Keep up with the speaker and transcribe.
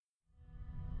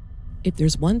If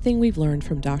there's one thing we've learned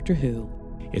from Doctor Who,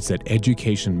 it's that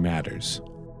education matters.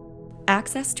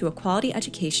 Access to a quality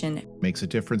education makes a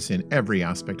difference in every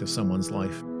aspect of someone's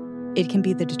life. It can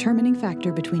be the determining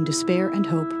factor between despair and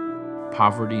hope,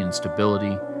 poverty and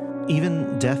stability,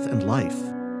 even death and life.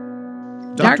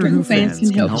 Doctor Who fans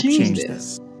can help change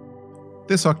this.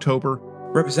 This October,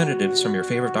 representatives from your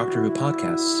favorite Doctor Who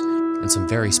podcasts and some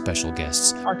very special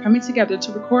guests are coming together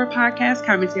to record podcast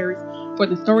commentaries for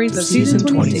the stories of Season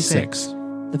 26,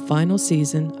 the final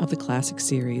season of the classic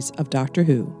series of Doctor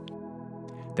Who.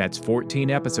 That's 14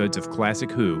 episodes of Classic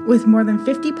Who, with more than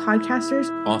 50 podcasters,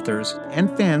 authors, and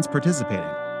fans participating.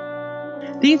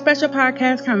 These special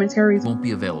podcast commentaries won't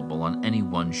be available on any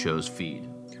one show's feed.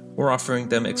 We're offering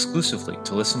them exclusively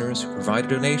to listeners who provide a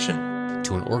donation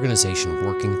to an organization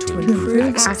working to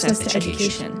improve access to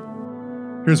education.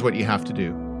 Here's what you have to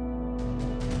do.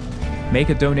 Make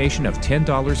a donation of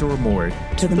 $10 or more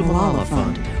to the Malala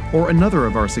Fund or another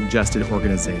of our suggested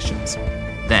organizations.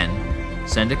 Then,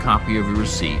 send a copy of your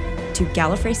receipt to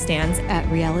Gallifrey Stands at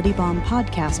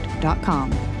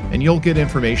realitybombpodcast.com. And you'll get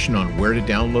information on where to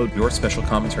download your special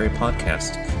commentary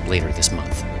podcast later this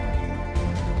month.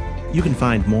 You can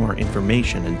find more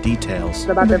information and details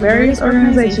about the various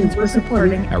organizations we're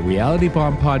supporting at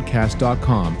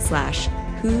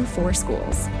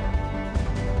realitybombpodcast.com/Who4Schools.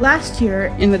 Last year,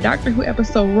 in the Doctor Who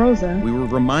episode Rosa, we were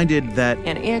reminded that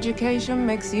an education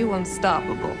makes you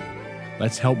unstoppable.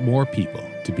 Let's help more people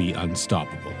to be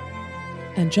unstoppable.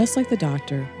 And just like the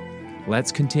Doctor,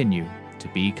 let's continue to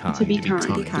be kind. To be kind.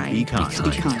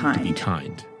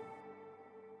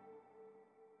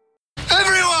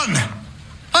 Everyone!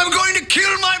 I'm going to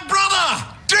kill my brother!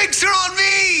 Drinks are on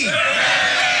me!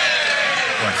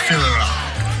 What, fill her up?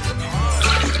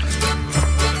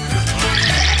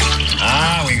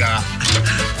 We got...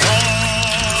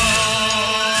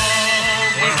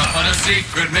 We're off on a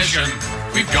secret mission.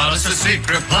 We've got us a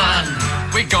secret plan.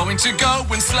 We're going to go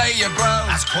and slay your bro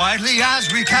as quietly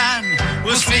as we can.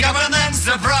 We'll sneak up and then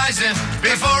surprise him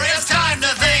before he has time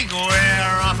to think.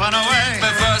 We're off and away.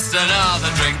 But first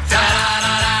another drink.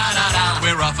 Da-da-da-da-da.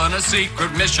 We're off on a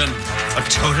secret mission. A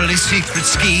totally secret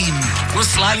scheme. We'll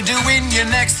slide you in your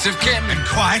next of kin and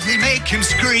quietly make him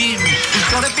scream.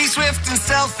 We've got to be swift and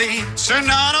stealthy, so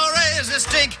none will raise a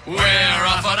stink. We're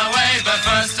off and away, but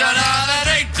first another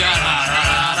drink.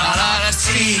 Da-da-da-da-da-da.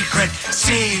 Secret,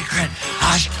 secret,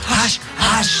 hush, hush,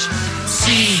 hush.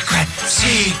 Secret,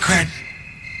 secret.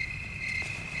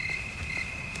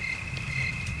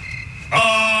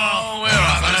 Oh, we're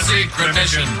off on a secret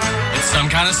mission. It's some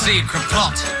kind of secret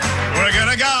plot. We're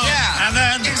gonna go. Yeah. And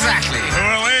then... Exactly. Who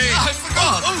are we? I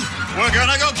forgot. We're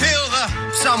gonna go kill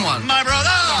someone. My brother.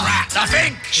 The rat, I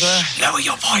think. Lower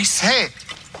your voice. Hey,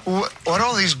 what are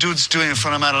all these dudes doing in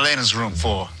front of Madalena's room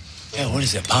for? Yeah, what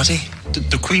is it, party?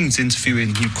 The Queen's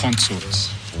interviewing new consorts.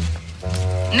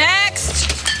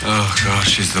 Next! Oh, gosh,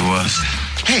 she's the worst.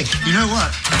 Hey, you know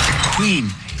what? The Queen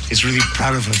is really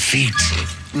proud of her feet.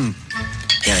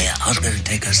 Yeah, I was going to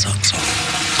take her socks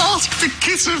off. Ask to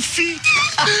kiss her feet.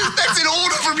 That's an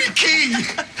order from your king.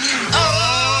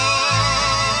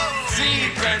 Oh!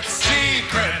 Secret,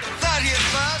 secret. 30th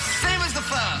verse, same as the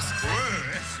first. Whoa,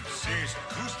 that's some serious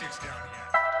acoustics down here.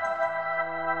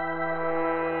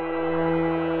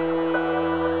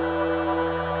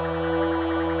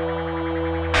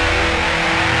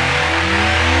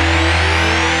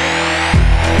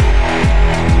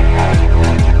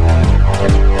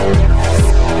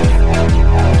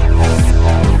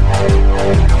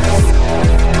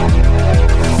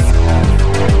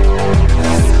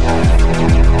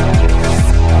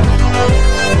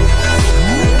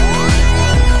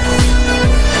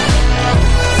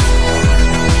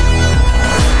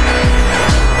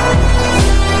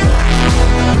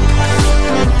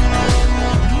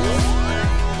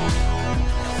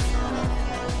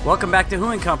 Welcome back to Who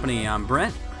and Company. I'm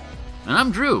Brent. And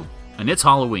I'm Drew. And it's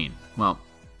Halloween. Well,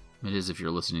 it is if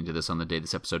you're listening to this on the day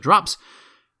this episode drops.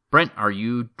 Brent, are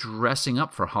you dressing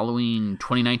up for Halloween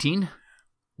 2019?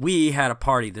 We had a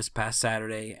party this past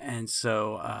Saturday, and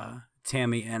so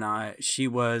Tammy and I, she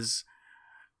was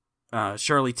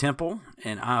Shirley Temple,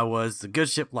 and I was the Good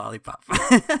Ship Lollipop.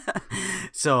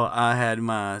 So I had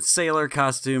my sailor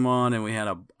costume on, and we had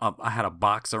I had a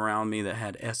box around me that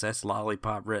had SS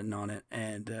Lollipop written on it,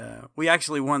 and we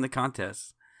actually won the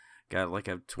contest. Got like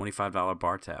a $25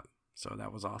 bar tab, so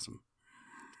that was awesome.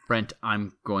 Brent,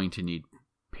 I'm going to need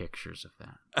pictures of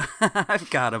that. I've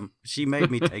got them. She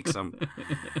made me take some.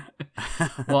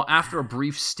 Well, after a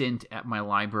brief stint at my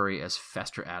library as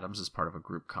Fester Adams as part of a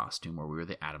group costume where we were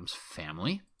the Adams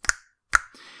family,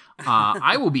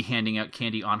 I will be handing out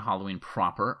candy on Halloween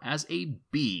proper as a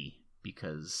bee,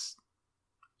 because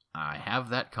I have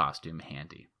that costume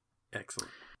handy.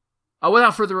 Excellent.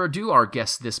 Without further ado, our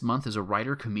guest this month is a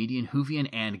writer, comedian, Whovian,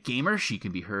 and gamer. She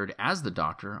can be heard as the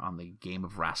Doctor on the Game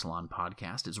of Rassilon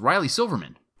podcast. It's Riley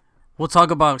Silverman. We'll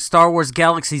talk about Star Wars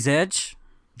Galaxy's Edge,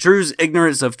 Drew's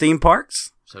ignorance of theme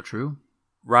parks. So true.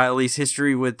 Riley's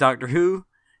history with Doctor Who,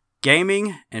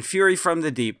 gaming, and Fury from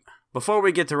the Deep. Before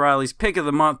we get to Riley's pick of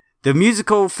the month, the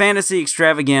musical fantasy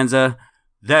extravaganza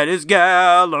that is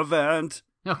Gallivant.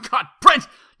 Oh, God, Brent!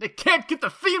 They can't get the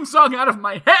theme song out of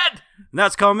my head!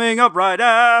 That's coming up right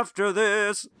after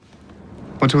this.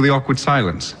 What's all the awkward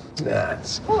silence?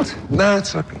 That's what?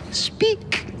 That's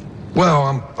speak.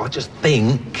 Well, I just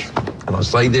think, and I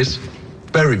say this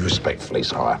very respectfully,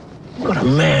 sire. You got to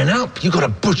man up. You got to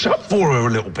butch up for her a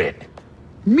little bit.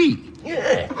 Me?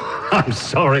 Yeah. I'm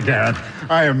sorry, Dad.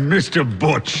 I am Mr.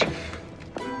 Butch.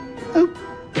 Oh,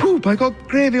 poop! I got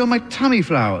gravy on my tummy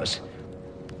flowers.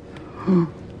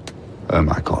 Oh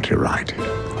my God, you're right.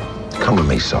 Come with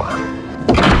me, sire.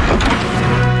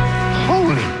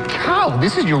 Holy cow!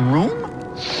 This is your room?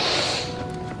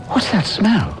 What's that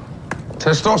smell?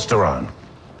 Testosterone.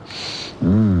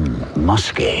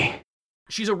 Musky.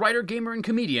 She's a writer, gamer, and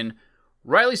comedian.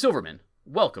 Riley Silverman,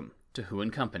 welcome to Who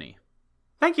and Company.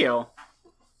 Thank you.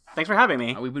 Thanks for having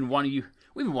me. We've been wanting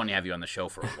to have you on the show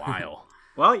for a while.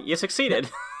 Well, you succeeded.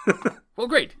 Well,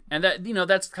 great. And that,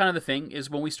 that's kind of the thing, is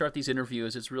when we start these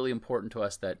interviews, it's really important to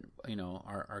us that,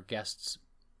 our guests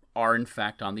are in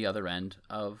fact on the other end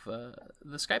of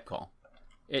the Skype call.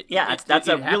 That's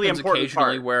a really important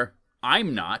part. Where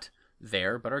I'm not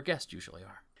there, but our guests usually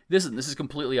are. This is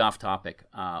completely off topic.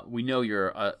 We know you're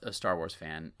a Star Wars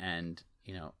fan, and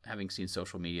having seen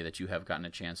social media that you have gotten a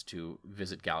chance to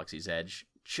visit Galaxy's Edge.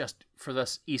 Just for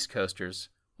us East Coasters,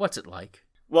 what's it like?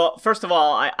 Well, first of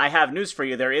all, I have news for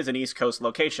you. There is an East Coast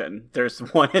location. There's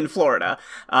one in Florida.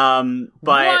 But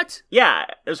what? Yeah,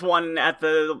 there's one at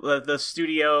the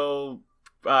studio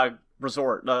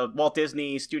resort, the Walt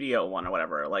Disney Studio one or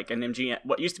whatever, like an MGM.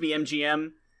 What used to be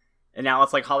MGM, and now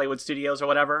it's like Hollywood Studios or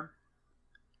whatever.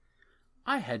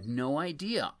 I had no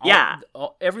idea.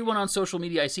 Everyone on social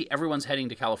media I see, everyone's heading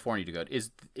to California to go.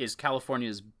 Is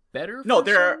California's better? No,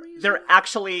 they're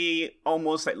actually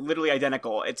almost literally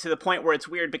identical. It's to the point where it's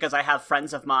weird because I have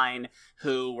friends of mine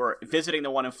who were visiting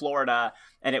the one in Florida,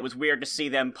 and it was weird to see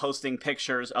them posting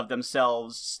pictures of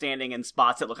themselves standing in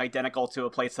spots that look identical to a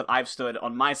place that I've stood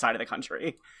on my side of the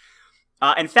country.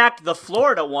 In fact, the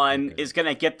Florida one is going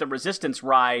to get the Resistance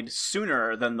ride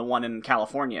sooner than the one in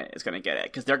California is going to get it,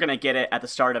 because they're going to get it at the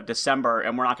start of December,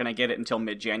 and we're not going to get it until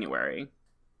mid-January.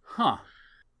 Huh.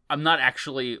 I'm not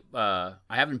actually, I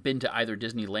haven't been to either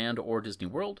Disneyland or Disney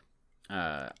World.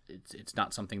 It's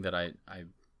not something that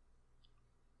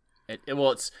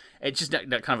it's just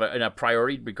not kind of a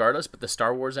priority regardless, but the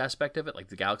Star Wars aspect of it, like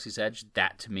the Galaxy's Edge,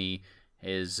 that to me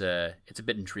is, it's a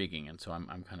bit intriguing, and so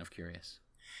I'm kind of curious.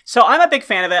 So I'm a big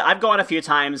fan of it. I've gone a few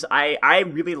times. I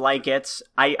really like it.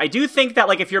 I do think that,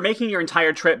 like, if you're making your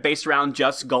entire trip based around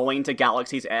just going to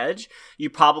Galaxy's Edge, you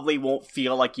probably won't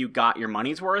feel like you got your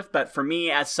money's worth. But for me,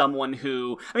 as someone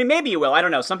who, maybe you will, I don't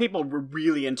know. Some people were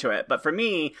really into it. But for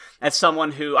me, as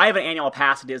someone who, I have an annual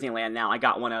pass to Disneyland now. I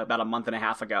got one about a month and a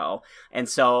half ago. And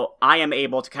so I am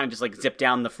able to kind of just like zip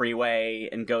down the freeway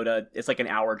and go to, it's like an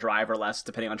hour drive or less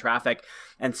depending on traffic.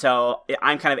 And so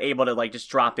I'm kind of able to like just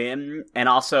drop in. And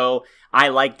also, I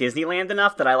like Disneyland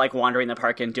enough that I like wandering the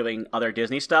park and doing other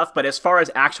Disney stuff. But as far as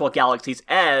actual Galaxy's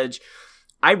Edge,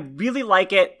 I really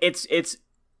like it. It's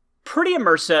pretty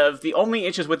immersive. The only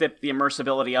issues with it, the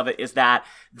immersibility of it, is that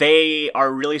they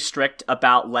are really strict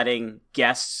about letting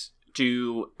guests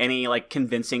do any like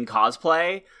convincing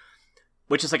cosplay,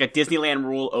 which is like a Disneyland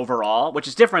rule overall, which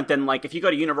is different than like if you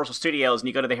go to Universal Studios and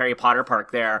you go to the Harry Potter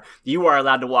park there, you are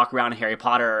allowed to walk around Harry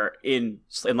Potter in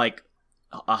like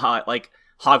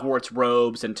Hogwarts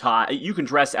robes and you can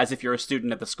dress as if you're a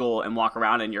student at the school and walk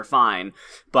around and you're fine.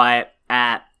 But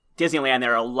at Disneyland,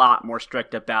 they're a lot more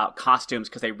strict about costumes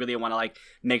because they really want to like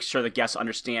make sure the guests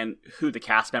understand who the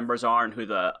cast members are and who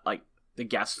the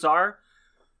guests are.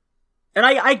 And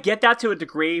I get that to a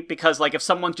degree because like if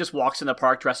someone just walks in the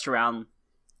park dressed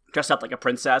up like a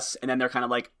princess and then they're kind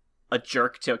of like a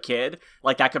jerk to a kid,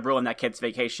 like that could ruin that kid's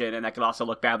vacation and that could also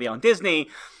look badly on Disney.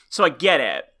 So I get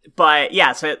it. But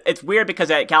yeah, so it's weird because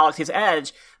at Galaxy's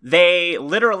Edge, they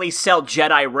literally sell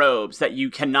Jedi robes that you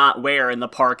cannot wear in the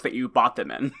park that you bought them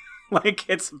in. Like,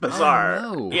 it's bizarre.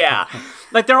 Oh, no. Yeah.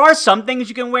 Like, there are some things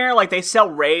you can wear. Like, they sell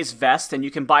Rey's vest, and you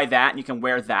can buy that, and you can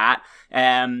wear that.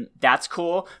 And that's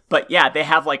cool. But yeah, they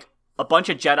have, like, a bunch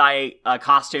of Jedi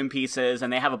costume pieces,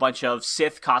 and they have a bunch of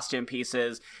Sith costume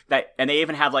pieces and they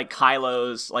even have like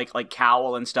Kylo's like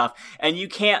cowl and stuff, and you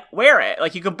can't wear it.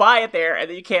 Like you can buy it there and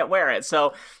then you can't wear it.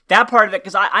 So that part of it,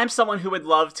 because I'm someone who would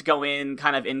love to go in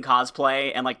kind of in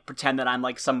cosplay and like pretend that I'm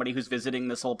like somebody who's visiting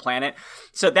this whole planet.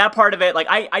 So that part of it, like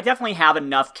I definitely have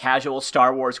enough casual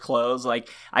Star Wars clothes. Like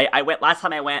I went last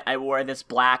time I went, I wore this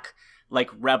black like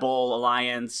Rebel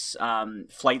Alliance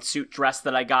flight suit dress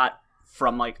that I got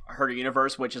from like Herder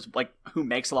Universe, which is like who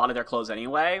makes a lot of their clothes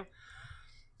anyway.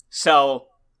 So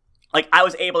like I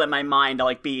was able in my mind to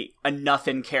like be enough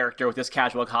in character with this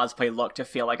casual cosplay look to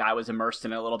feel like I was immersed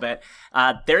in it a little bit.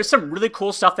 There's some really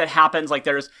cool stuff that happens. Like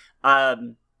there's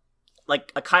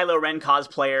like a Kylo Ren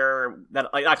cosplayer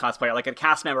like a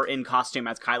cast member in costume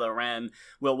as Kylo Ren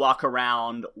will walk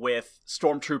around with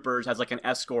stormtroopers as like an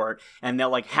escort, and they'll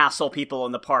like hassle people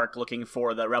in the park looking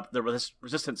for the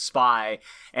resistance spy.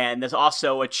 And there's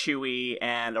also a Chewie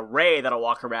and a Rey that'll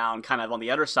walk around kind of on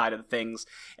the other side of things,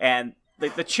 and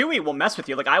the Chewie will mess with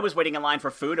you. Like I was waiting in line for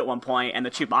food at one point, and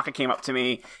the Chewbacca came up to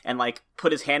me and like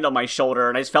put his hand on my shoulder,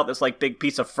 and I just felt this like big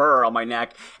piece of fur on my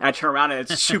neck, and I turn around and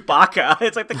it's Chewbacca.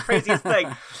 It's like the craziest thing.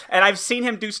 And I've seen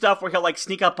him do stuff where he'll like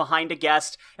sneak up behind a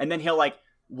guest, and then he'll like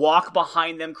walk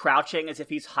behind them crouching as if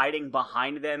he's hiding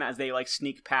behind them as they like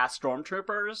sneak past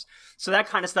stormtroopers. So that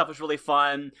kind of stuff is really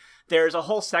fun. There's a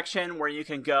whole section where you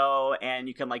can go and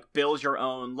you can like build your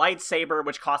own lightsaber,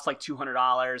 which costs like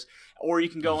 $200, or you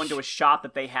can go into a shop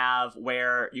that they have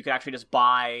where you can actually just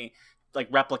buy like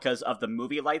replicas of the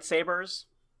movie lightsabers.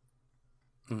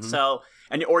 Mm-hmm. So,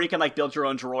 or you can like build your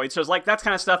own droid. So it's like that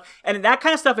kind of stuff. And that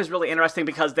kind of stuff is really interesting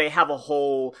because they have a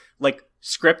whole like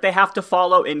script they have to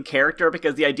follow in character,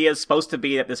 because the idea is supposed to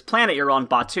be that this planet you're on,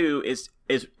 Batuu,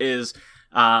 is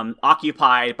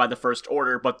occupied by the First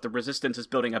Order, but the Resistance is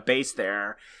building a base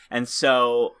there. And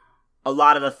so a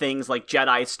lot of the things like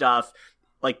Jedi stuff,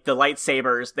 like the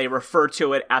lightsabers, they refer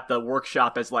to it at the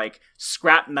workshop as like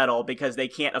scrap metal because they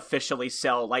can't officially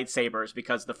sell lightsabers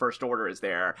because the First Order is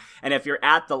there. And if you're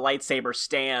at the lightsaber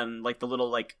stand, like the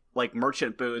little like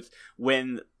merchant booth,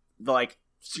 when the like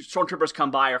stormtroopers come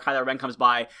by or Kylo Ren comes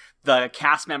by, the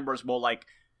cast members will like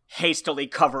hastily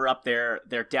cover up their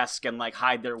desk and like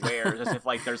hide their wares as if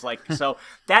like there's like, so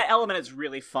that element is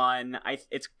really fun.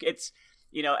 It's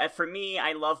you know, for me,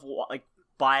 I love like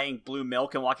buying blue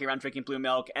milk and walking around drinking blue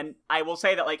milk. And I will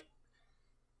say that like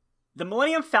the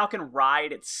Millennium Falcon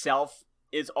ride itself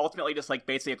is ultimately just like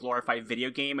basically a glorified video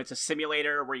game. It's a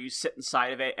simulator where you sit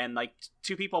inside of it and like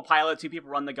 2 people pilot, 2 people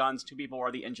run the guns, 2 people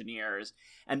are the engineers,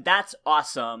 and that's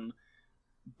awesome.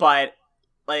 But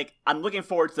like I'm looking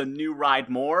forward to the new ride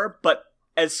more. But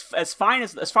as far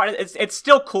as it's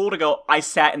still cool to go. I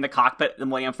sat in the cockpit of the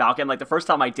Millennium Falcon. Like the first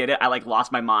time I did it, I like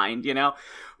lost my mind, you know.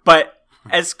 But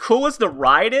as cool as the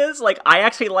ride is, like I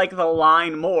actually like the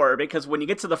line more, because when you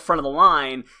get to the front of the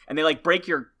line and they like break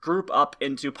your group up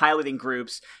into piloting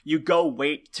groups, you go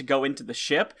wait to go into the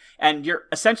ship, and you're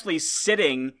essentially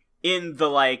sitting in the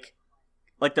like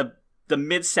the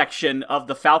midsection of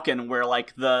the Falcon where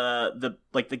like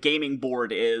the gaming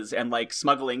board is and like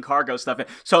smuggling cargo stuff.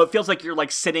 So it feels like you're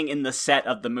like sitting in the set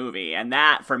of the movie. And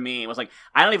that for me was like,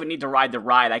 I don't even need to ride the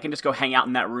ride. I can just go hang out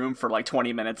in that room for like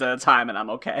 20 minutes at a time and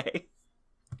I'm okay.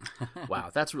 Wow,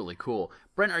 that's really cool.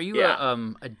 Brent, are you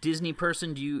a Disney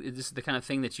person? Is this the kind of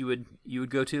thing that you would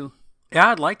go to?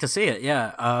 Yeah, I'd like to see it.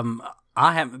 Yeah.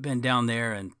 I haven't been down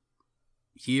there in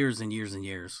years and years and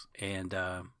years. And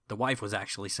the wife was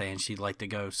actually saying she'd like to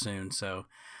go soon. So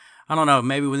I don't know,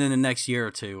 maybe within the next year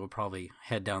or two, we'll probably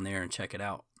head down there and check it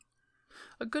out.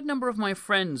 A good number of my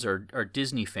friends are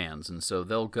Disney fans, and so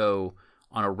they'll go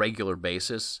on a regular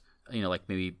basis, you know, like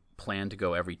maybe plan to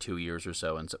go every 2 years or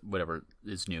so, and so whatever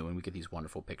is new, and we get these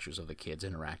wonderful pictures of the kids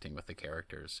interacting with the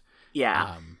characters.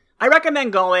 Yeah. I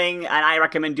recommend going, and I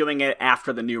recommend doing it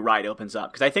after the new ride opens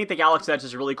up, because I think the Galaxy's Edge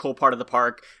is a really cool part of the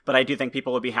park, but I do think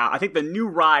people would be I think the new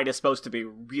ride is supposed to be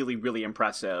really, really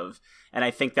impressive, and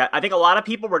I think a lot of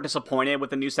people were disappointed with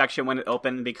the new section when it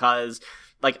opened, because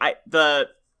like the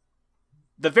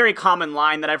very common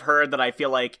line that I've heard that I feel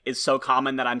like is so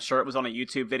common that I'm sure it was on a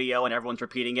YouTube video and everyone's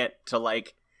repeating it to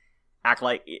like act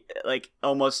like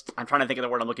almost, I'm trying to think of the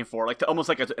word I'm looking for, like almost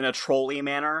like in a trolley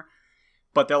manner.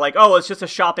 But they're like, oh, it's just a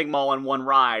shopping mall and one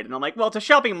ride. And I'm like, well, it's a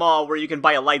shopping mall where you can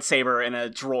buy a lightsaber and a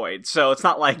droid. So it's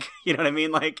not like, you know what I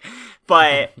mean? Like,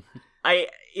 but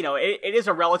it is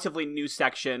a relatively new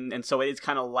section. And so it is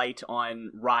kind of light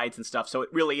on rides and stuff. So it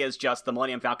really is just the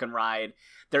Millennium Falcon ride.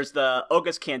 There's the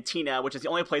Oga's Cantina, which is the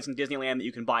only place in Disneyland that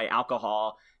you can buy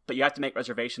alcohol, but you have to make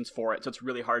reservations for it. So it's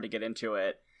really hard to get into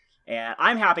it. And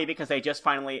I'm happy because they just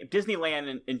finally,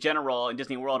 Disneyland in general and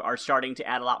Disney World are starting to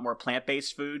add a lot more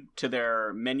plant-based food to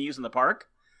their menus in the park.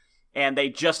 And they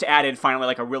just added finally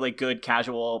like a really good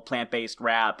casual plant-based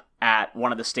wrap at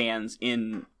one of the stands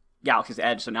in Galaxy's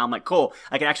Edge. So now I'm like, cool,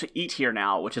 I can actually eat here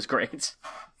now, which is great.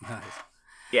 Nice.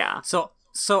 Yeah. So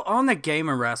on the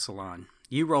Gamer Wrestle-On,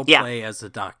 you role play as the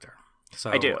Doctor. So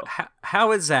I do.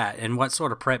 How is that, and what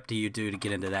sort of prep do you do to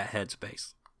get into that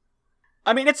headspace?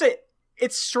 I mean,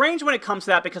 it's strange when it comes to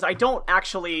that because I don't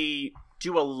actually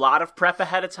do a lot of prep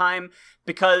ahead of time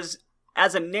because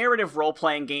as a narrative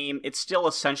role-playing game, it's still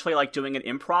essentially like doing an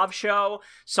improv show,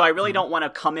 so I really don't want to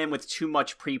come in with too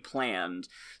much pre-planned.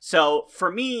 So for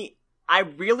me, I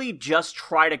really just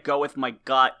try to go with my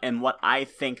gut and what I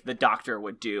think the Doctor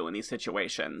would do in these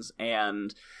situations,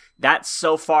 and that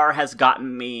so far has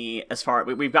gotten me as far.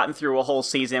 We've gotten through a whole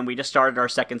season. We just started our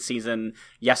second season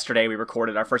yesterday. We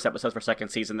recorded our first episode for second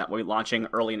season that we'll be launching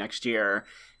early next year,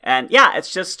 and yeah,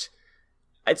 it's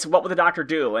what would the Doctor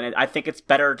do? And I think it's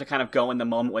better to kind of go in the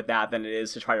moment with that than it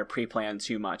is to try to pre-plan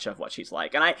too much of what she's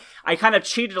like. And I kind of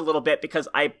cheated a little bit because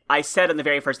I said in the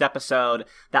very first episode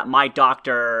that my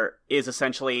Doctor is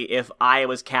essentially if I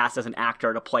was cast as an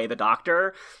actor to play the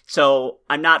Doctor. So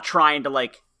I'm not trying to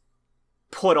like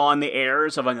put on the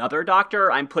airs of another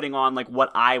Doctor. I'm putting on like what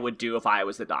I would do if I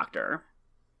was the Doctor.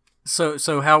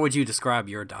 So how would you describe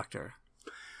your Doctor?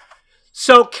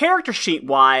 So character sheet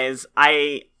wise,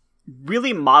 I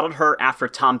really modeled her after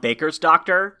Tom Baker's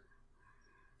Doctor.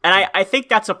 And I think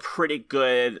that's a pretty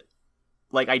good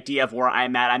like idea of where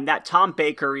I'm at. I'm that Tom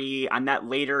Bakery, I'm that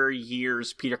later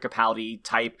years Peter Capaldi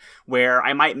type where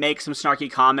I might make some snarky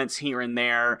comments here and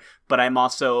there, but I'm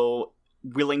also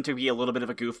willing to be a little bit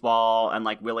of a goofball and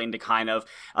like willing to kind of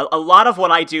a lot of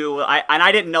what I do.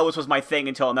 I didn't know this was my thing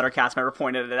until another cast member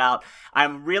pointed it out.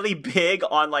 I'm really big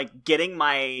on like getting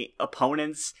my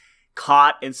opponents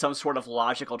caught in some sort of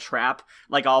logical trap.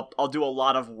 Like I'll do a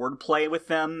lot of wordplay with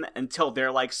them until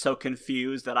they're like so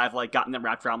confused that I've like gotten them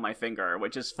wrapped around my finger,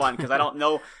 which is fun because I don't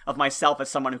know of myself as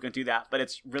someone who can do that, but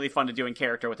it's really fun to do in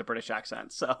character with a British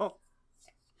accent. So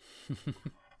well,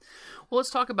 let's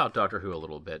talk about Doctor Who a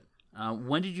little bit.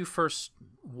 When did you first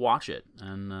watch it,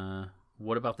 and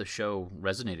what about the show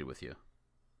resonated with you?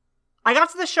 I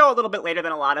got to the show a little bit later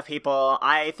than a lot of people.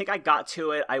 I think I got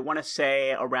to it, I want to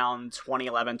say, around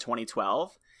 2011,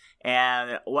 2012.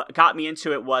 And what got me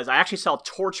into it was I actually saw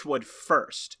Torchwood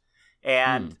first.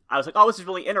 And I was like, oh, this is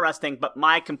really interesting. But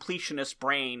my completionist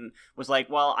brain was like,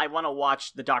 well, I want to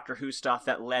watch the Doctor Who stuff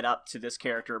that led up to this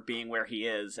character being where he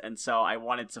is. And so I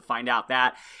wanted to find out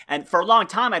that. And for a long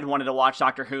time, I'd wanted to watch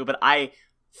Doctor Who, but I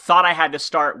thought I had to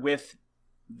start with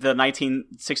the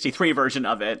 1963 version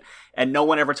of it, and no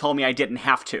one ever told me I didn't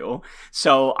have to.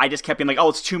 So I just kept being like, oh,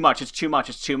 it's too much, it's too much,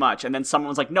 it's too much. And then someone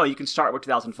was like, no, you can start with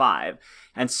 2005.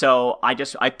 And so I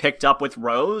picked up with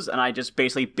Rose, and I just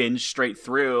basically binged straight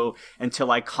through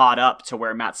until I caught up to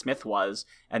where Matt Smith was,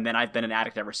 and then I've been an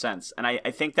addict ever since. And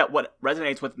I think that what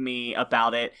resonates with me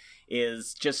about it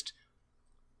is just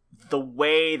the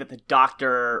way that the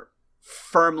Doctor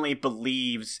firmly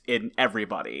believes in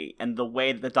everybody, and the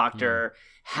way that the Doctor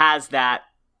has that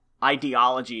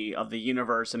ideology of the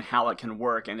universe and how it can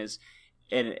work, and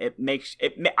it makes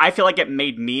it. I feel like it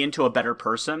made me into a better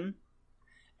person,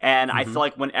 and I feel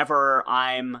like whenever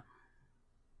I'm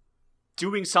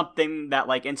doing something that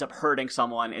like ends up hurting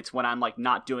someone, it's when I'm like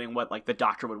not doing what like the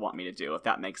Doctor would want me to do, if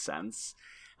that makes sense.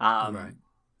 Right.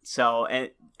 So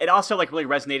it also like really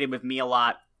resonated with me a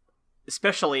lot,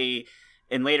 especially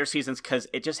in later seasons, because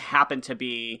it just happened to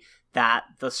be that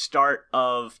the start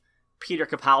of Peter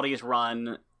Capaldi's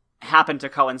run happened to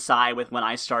coincide with when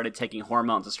I started taking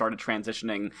hormones and started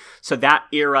transitioning. So that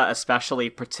era especially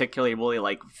particularly really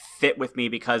like fit with me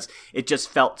because it just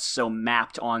felt so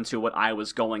mapped onto what I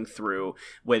was going through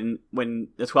when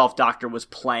the 12th Doctor was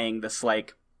playing this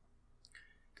like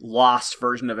lost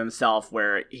version of himself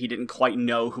where he didn't quite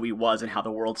know who he was and how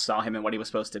the world saw him and what he was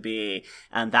supposed to be.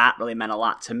 And that really meant a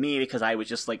lot to me because I was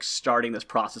just like starting this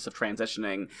process of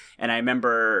transitioning. And I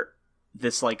remember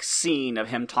this like scene of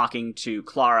him talking to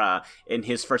Clara in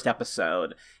his first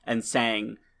episode and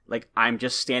saying like, I'm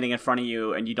just standing in front of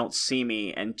you and you don't see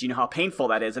me, and do you know how painful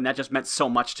that is? And that just meant so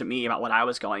much to me about what I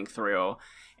was going through.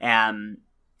 And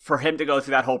for him to go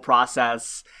through that whole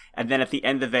process, and then at the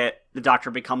end of it, the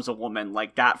Doctor becomes a woman,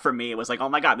 like that for me was like, oh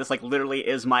my god, this like literally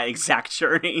is my exact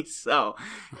journey. So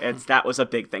that was a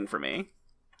big thing for me.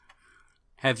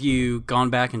 Have you gone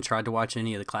back and tried to watch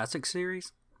any of the classic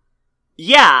series?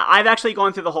 Yeah, I've actually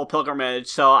gone through the whole pilgrimage.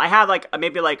 So I have like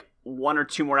maybe like one or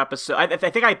two more episodes. I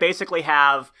think I basically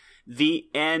have the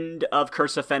end of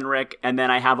Curse of Fenric, and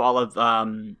then I have all of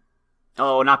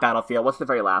Oh, not Battlefield. What's the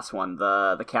very last one?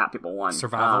 The cat people one.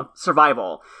 Survival.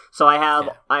 Survival. So I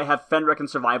have Fenric and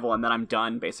Survival, and then I'm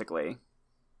done basically.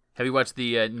 Have you watched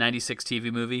the 96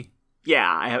 TV movie?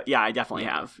 Yeah, I definitely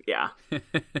have. Yeah.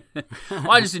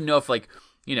 Well, I just didn't know if, like,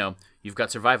 you know, you've got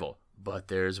Survival, but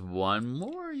there's one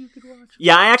more you could watch.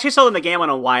 Yeah, I actually saw the McGann one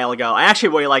a while ago. I actually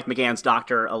really like McGann's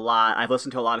Doctor a lot. I've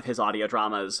listened to a lot of his audio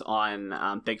dramas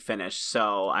on Big Finish.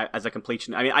 So as a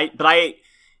completion,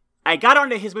 I got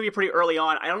onto his movie pretty early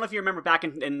on. I don't know if you remember back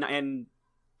in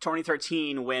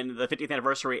 2013 when the 50th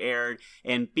anniversary aired,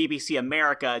 and BBC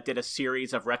America did a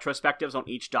series of retrospectives on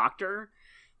each Doctor,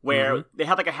 where they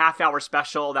had like a half-hour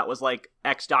special that was like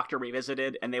X Doctor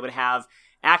Revisited, and they would have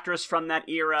actors from that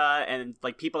era and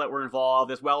like people that were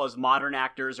involved, as well as modern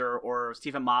actors or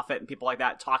Stephen Moffat and people like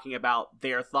that, talking about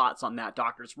their thoughts on that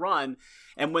Doctor's run.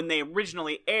 And when they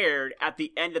originally aired, at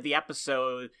the end of the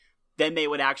episode, then they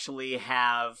would actually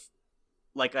have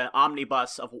like an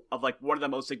omnibus of like one of the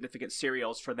most significant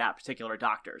serials for that particular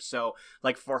Doctor. So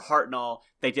like for Hartnell,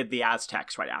 they did the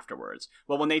Aztecs right afterwards.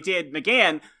 Well, when they did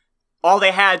McGann, all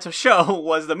they had to show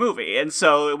was the movie. And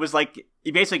so it was like,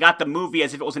 you basically got the movie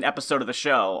as if it was an episode of the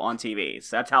show on TV.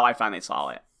 So that's how I finally saw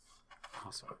it.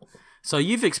 Awesome. So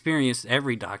you've experienced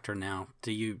every Doctor now.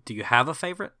 Do you have a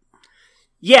favorite?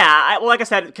 Yeah, well, like I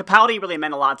said, Capaldi really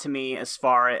meant a lot to me as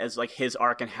far as like his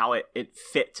arc and how it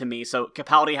fit to me. So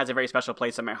Capaldi has a very special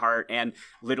place in my heart and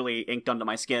literally inked onto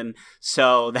my skin.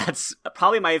 So that's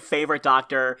probably my favorite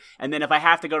Doctor. And then if I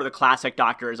have to go to the classic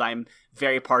Doctors, I'm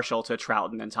very partial to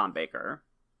Troughton and Tom Baker.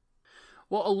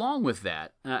 Well, along with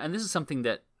that, and this is something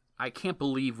that I can't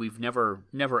believe we've never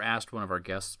asked one of our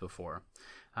guests before.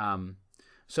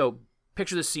 So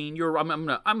picture the scene.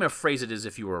 I'm gonna phrase it as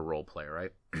if you were a role player,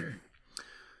 right?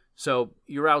 So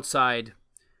you're outside,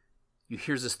 you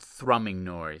hear this thrumming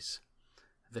noise.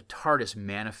 The TARDIS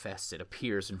manifests, it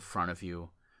appears in front of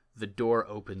you. The door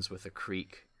opens with a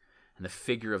creak, and the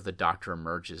figure of the Doctor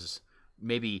emerges,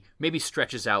 maybe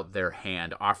stretches out their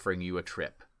hand, offering you a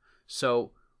trip.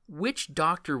 So which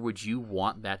Doctor would you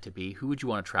want that to be? Who would you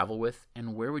want to travel with,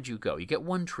 and where would you go? You get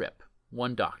one trip,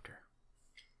 one Doctor.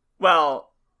 Well,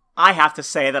 I have to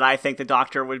say that I think the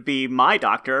Doctor would be my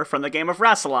Doctor from the game of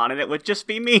Rassilon, and it would just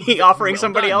be me offering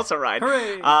somebody else a ride.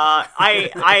 Hooray!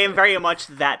 I am very much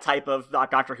that type of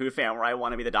Doctor Who fan where I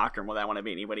want to be the Doctor more than I want to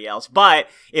be anybody else. But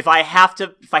if I have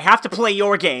to play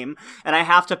your game and I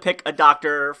have to pick a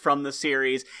Doctor from the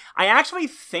series, I actually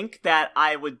think that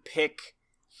I would pick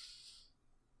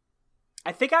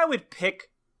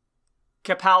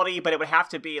Capaldi, but it would have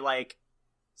to be like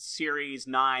Series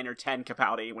 9 or 10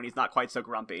 Capaldi when he's not quite so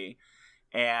grumpy.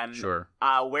 And sure.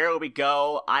 Where would we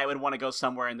go? I would want to go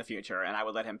somewhere in the future, and I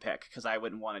would let him pick because I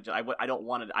wouldn't want to. I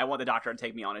want the Doctor to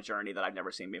take me on a journey that I've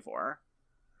never seen before.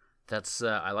 That's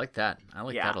I like that. I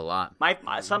like that a lot.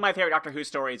 Some of my favorite Doctor Who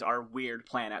stories are weird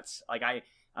planets. Like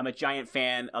I'm a giant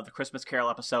fan of the Christmas Carol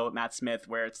episode with Matt Smith,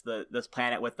 where it's this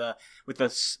planet with the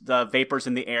vapors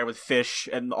in the air with fish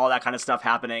and all that kind of stuff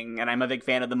happening. And I'm a big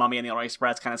fan of the Mummy and the Orient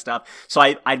Express kind of stuff. So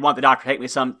I'd want the Doctor to take me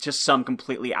some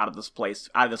completely out of this place,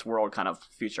 out of this world kind of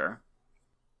future.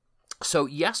 So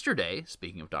yesterday,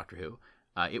 speaking of Doctor Who,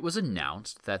 it was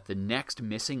announced that the next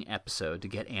missing episode to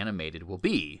get animated will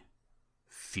be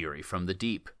Fury from the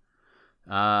Deep.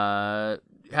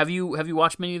 Have you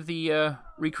watched many of the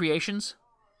recreations?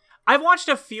 I've watched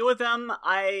a few of them.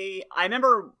 I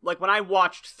remember, like, when I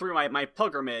watched through my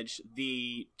pilgrimage,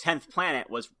 the 10th Planet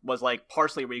was like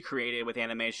partially recreated with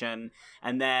animation,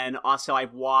 and then also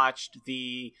I've watched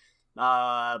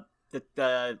I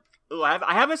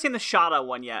haven't seen the Shada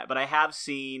one yet, but I have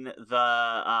seen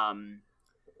the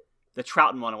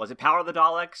Troughton one. Was it Power of the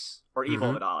Daleks or Evil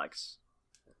of the Daleks?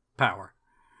 Power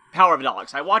of the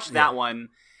Daleks. I watched that one.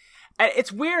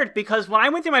 It's weird because when I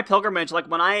went through my pilgrimage, like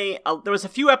there was a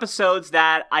few episodes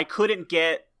that I couldn't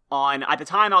get on. At the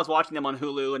time, I was watching them on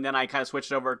Hulu, and then I kind of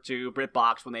switched over to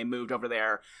BritBox when they moved over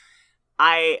there.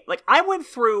 I went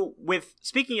through with,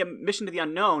 speaking of Mission to the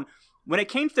Unknown, when it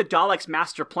came to the Daleks'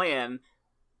 master plan,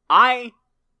 I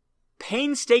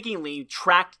painstakingly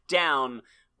tracked down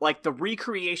like the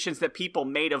recreations that people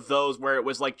made of those, where it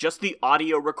was like just the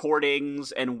audio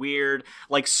recordings and weird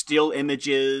like still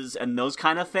images and those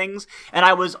kind of things. And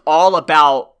I was all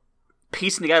about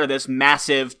piecing together this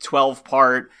massive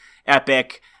 12-part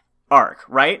epic arc,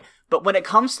 right? But when it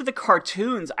comes to the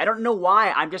cartoons, I don't know why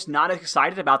I'm just not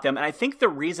excited about them. And I think the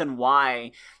reason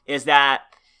why is that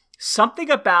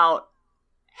something about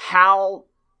how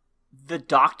the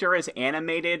Doctor is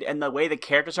animated and the way the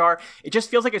characters are, it just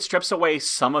feels like it strips away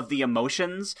some of the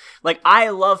emotions. Like, I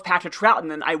love Patrick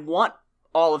Troughton, and I want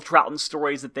all of Troughton's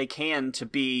stories that they can to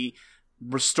be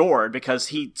restored, because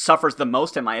he suffers the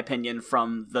most, in my opinion,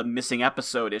 from the missing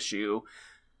episode issue.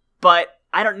 But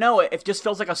I don't know, it just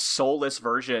feels like a soulless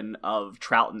version of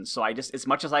Troughton. So I just, as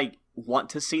much as I want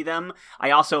to see them,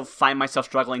 I also find myself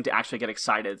struggling to actually get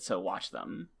excited to watch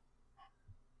them.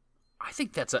 I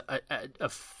think that's a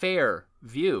fair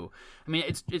view. I mean,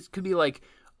 it could be like,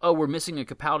 oh, we're missing a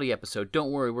Capaldi episode.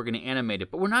 Don't worry, we're going to animate it,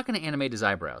 but we're not going to animate his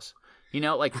eyebrows. You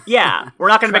know, like yeah, we're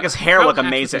not going to make his hair look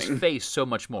amazing. His face so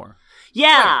much more.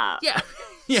 Yeah,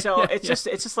 right. So it's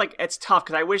just like, it's tough,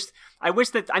 because I wish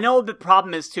that, I know the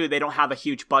problem is too, they don't have a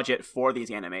huge budget for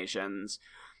these animations.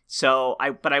 So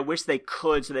but I wish they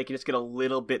could, so they could just get a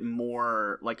little bit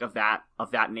more like of that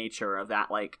nature, of that,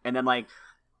 like, and then like,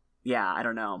 yeah, I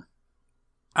don't know.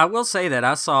 I will say that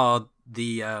I saw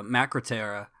the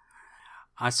Macroterra.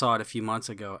 I saw it a few months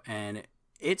ago, and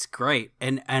it's great.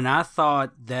 And I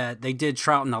thought that they did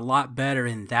Troughton a lot better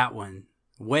in that one,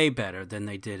 way better than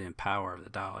they did in Power of the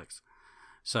Daleks.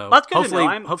 So that's good hopefully,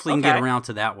 to know. hopefully you can get around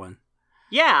to that one.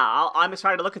 Yeah, I'm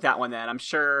excited to look at that one then. I'm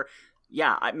sure.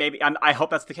 Yeah, I hope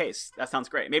that's the case. That sounds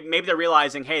great. Maybe they're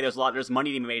realizing, hey, there's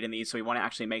money to be made in these, so we want to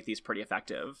actually make these pretty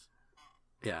effective.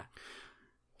 Yeah,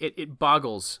 it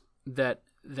boggles that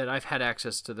I've had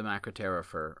access to the Macroterra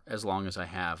for as long as I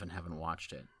have and haven't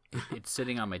watched it. It's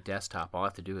sitting on my desktop. All I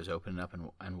have to do is open it up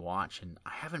and watch, and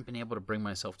I haven't been able to bring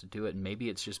myself to do it. And maybe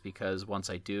it's just because once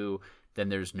I do, then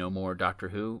there's no more Doctor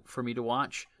Who for me to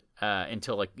watch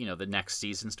until, like, you know, the next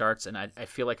season starts. And I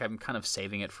feel like I'm kind of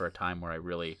saving it for a time where I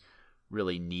really,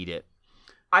 really need it.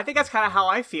 I think that's kind of how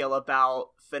I feel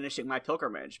about finishing my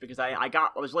pilgrimage, because I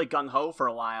was really gung-ho for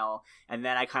a while, and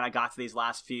then I kind of got to these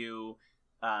last few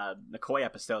McCoy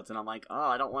episodes, and I'm like, oh,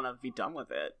 I don't want to be done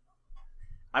with it.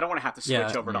 I don't want to have to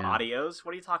switch over to audios.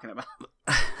 What are you talking about?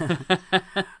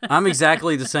 I'm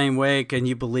exactly the same way. Can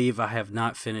you believe I have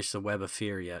not finished The Web of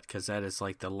Fear yet? Because that is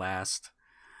like the last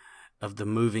of the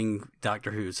moving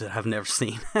Doctor Who's that I've never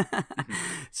seen.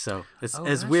 So it's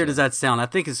as weird as that sound. I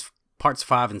think it's parts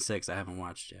 5 and 6 I haven't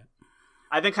watched yet.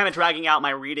 I've been kind of dragging out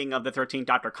my reading of the 13th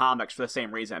Doctor comics for the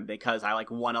same reason, because I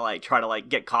like want to like try to like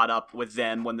get caught up with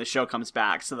them when the show comes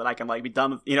back, so that I can like be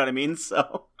done with, you know what I mean?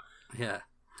 So yeah,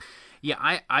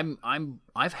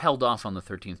 I've held off on the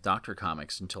 13th Doctor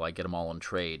comics until I get them all in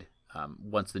trade.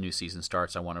 Once the new season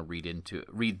starts, I want to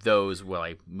read those while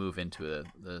I move into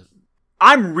the.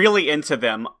 I'm really into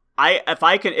them. If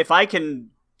I can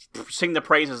sing the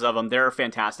praises of them, they're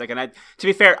fantastic. And to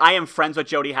be fair, I am friends with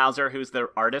Jody Hauser, who's the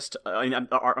artist.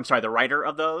 The writer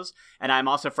of those, and I'm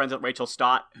also friends with Rachel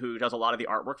Stott, who does a lot of the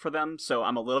artwork for them. So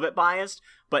I'm a little bit biased,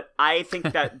 but I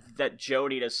think that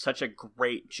Jody does such a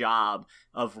great job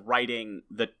of writing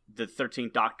the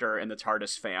 13th Doctor and the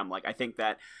TARDIS fam. Like, I think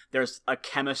that there's a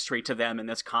chemistry to them in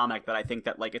this comic that I think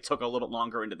that like it took a little bit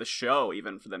longer into the show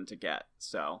even for them to get.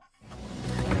 So.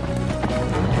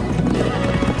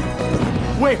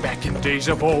 Way back in days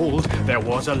of old, there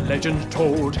was a legend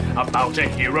told about a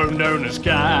hero known as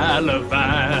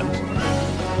Gallivant.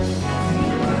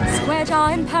 Square jaw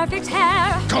and perfect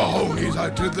hair. Oh, he's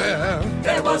out to there.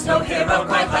 There was no hero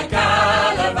quite like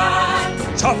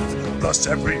Gallivant. Tough, plus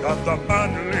every other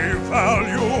manly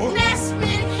value. Mess with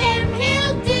him,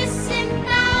 he'll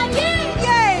disembowel you.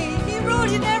 Yay, he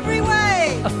ruled in every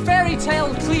way. A fairy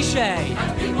tale cliche.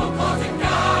 And people called him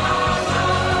Gallivant.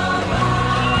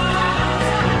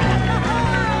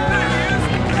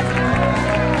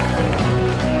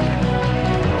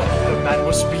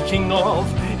 Speaking of,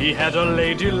 he had a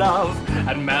lady love,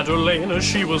 and Madalena,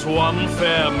 she was one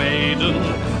fair maiden.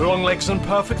 Long legs and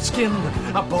perfect skin,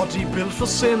 a body built for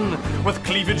sin. With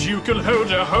cleavage you could hold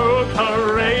a whole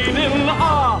parade in.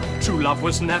 Ah, true love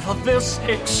was never this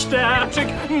ecstatic,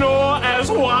 nor as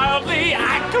wildly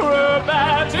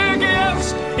acrobatic.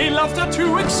 Yes, he loved her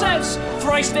to excess,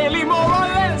 thrice daily more or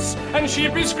less, and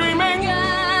she'd be screaming,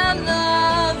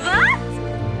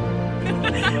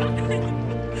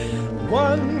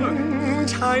 One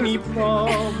tiny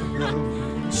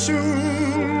problem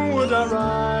soon would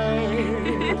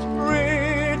arise.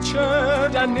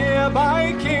 Richard, a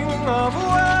nearby king of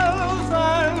wealth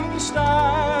and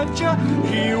stature,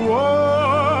 he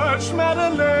watched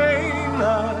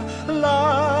Madalena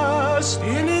lust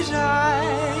in his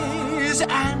eyes,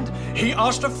 and he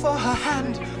asked her for her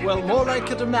hand. Well, more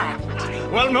like a demand.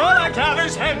 Well, more like how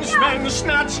his henchmen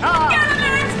snatch her.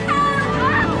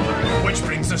 Which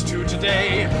brings us to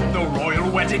today, the royal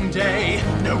wedding day.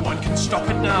 No one can stop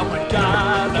it now but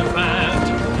Gallivant.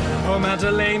 Oh,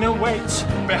 Madalena waits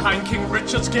behind King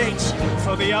Richard's gate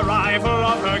for the arrival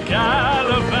of her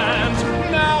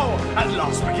gallivant. Now, at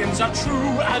last begins a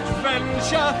true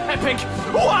adventure, epic,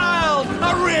 wild,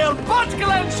 a real butt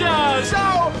clencher. So,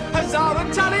 huzzah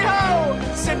and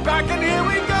tally-ho, sit back and here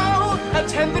we go,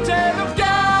 attend the tale of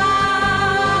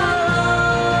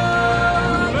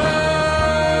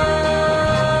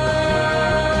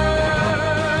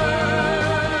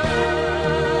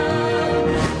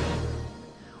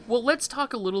Well, let's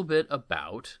talk a little bit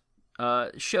about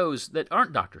shows that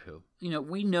aren't Doctor Who.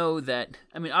 We know that,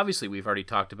 obviously we've already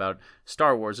talked about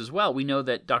Star Wars as well. We know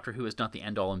that Doctor Who is not the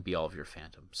end-all and be-all of your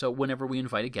fandom. So whenever we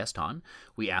invite a guest on,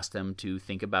 we ask them to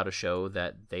think about a show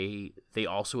that they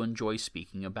also enjoy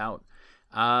speaking about.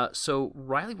 So,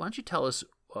 Riley, why don't you tell us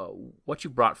what you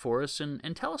brought for us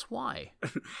and tell us why.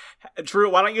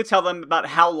 Drew, why don't you tell them about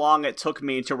how long it took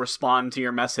me to respond to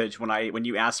your message when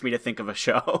you asked me to think of a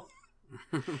show?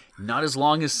 Not as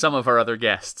long as some of our other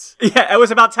guests. Yeah, it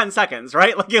was about 10 seconds,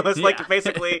 right? It was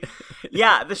basically...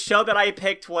 Yeah, the show that I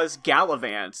picked was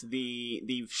Gallivant,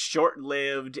 the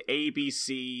short-lived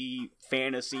ABC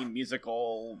fantasy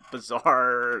musical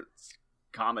bizarre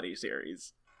comedy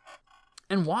series.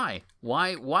 And why?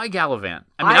 Why Gallivant?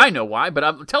 I know why,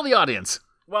 but tell the audience.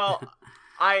 Well,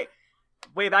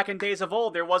 way back in days of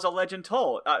old, there was a legend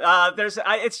told.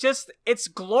 It's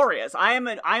glorious. I am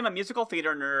a musical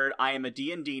theater nerd. I am a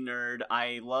D&D nerd.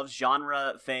 I love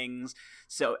genre things.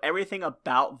 So everything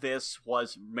about this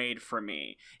was made for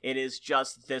me. It is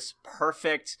just this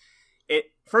perfect.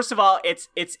 First of all,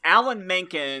 it's Alan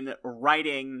Menken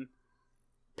writing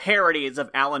parodies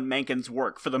of Alan Menken's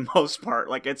work for the most part.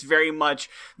 It's very much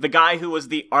the guy who was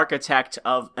the architect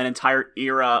of an entire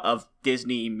era of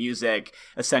Disney music,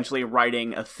 essentially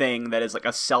writing a thing that is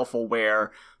a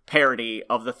self-aware parody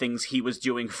of the things he was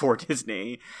doing for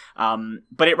Disney.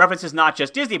 But it references not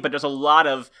just Disney, but there's a lot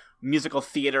of musical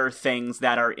theater things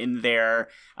that are in there.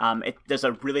 There's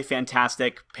a really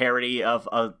fantastic parody of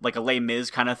a Les Mis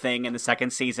kind of thing in the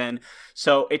second season.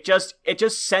 So it just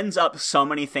sends up so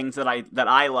many things that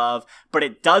I love, but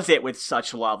it does it with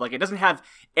such love. It doesn't have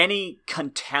any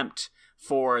contempt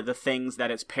for the things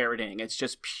that it's parodying. It's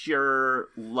just pure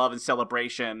love and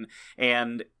celebration.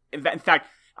 And in fact,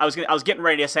 I was getting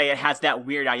ready to say it has that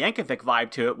Weird Al Yankovic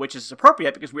vibe to it, which is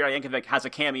appropriate because Weird Al Yankovic has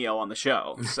a cameo on the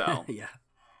show. So yeah.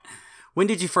 When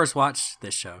did you first watch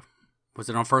this show? Was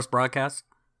it on first broadcast?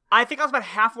 I think I was about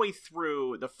halfway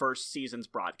through the first season's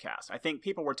broadcast. I think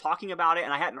people were talking about it,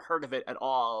 and I hadn't heard of it at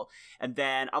all. And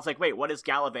then I was like, wait, what is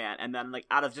Gallivant? And then,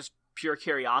 out of just pure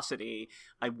curiosity,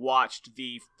 I watched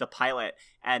the pilot,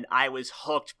 and I was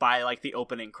hooked by, the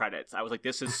opening credits. I was like,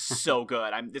 this is so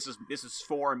good. This is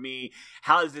for me.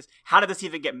 How did this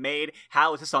even get made?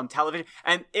 How is this on television?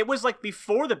 And it was,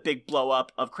 before the big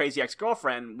blow-up of Crazy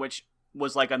Ex-Girlfriend, which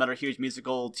was another huge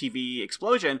musical TV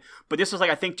explosion, but this was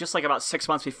I think just about 6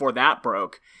 months before that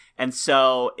broke. And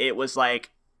so it was the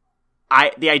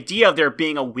idea of there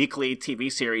being a weekly TV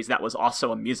series that was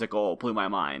also a musical blew my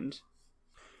mind.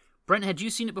 Brent, had you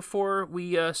seen it before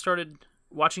we started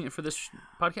watching it for this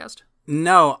podcast?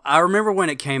 No, I remember when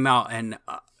it came out, and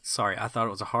sorry, I thought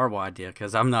it was a horrible idea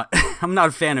because I'm not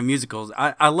a fan of musicals.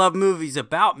 I love movies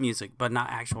about music, but not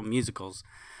actual musicals.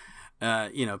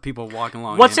 People walking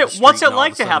along. What's it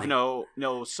like to have no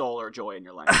soul or joy in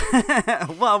your life?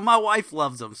 Well, my wife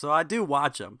loves them, so I do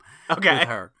watch them with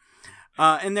her.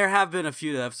 And there have been a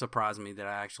few that have surprised me that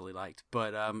I actually liked.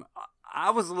 But I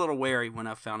was a little wary when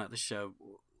I found out the show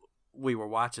we were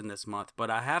watching this month. But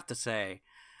I have to say,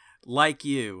 like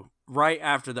you, right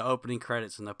after the opening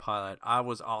credits in the pilot, I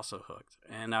was also hooked,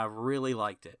 and I really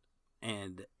liked it.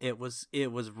 And it was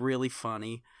really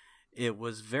funny. It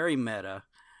was very meta.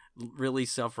 Really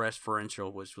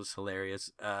self-referential, which was hilarious.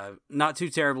 Not too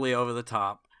terribly over the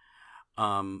top.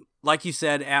 Like you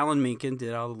said, Alan Menken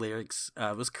did all the lyrics.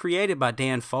 It was created by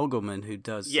Dan Fogelman, who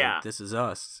does This Is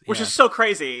Us. Which is so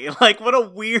crazy. What a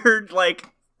weird,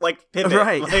 pivot.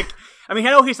 Right. I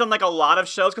know he's done, a lot of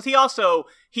shows, because he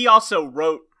also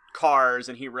wrote Cars,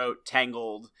 and he wrote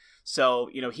Tangled. So,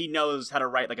 he knows how to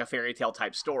write a fairy tale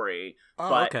type story.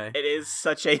 But it is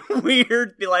such a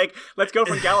weird, let's go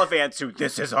from Gallivant to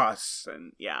This Is Us.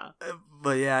 And yeah.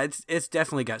 But yeah, it's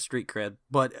definitely got street cred.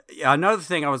 But another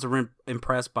thing I was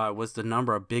impressed by was the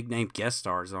number of big name guest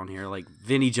stars on here, like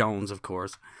Vinnie Jones, of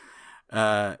course.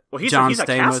 He's John a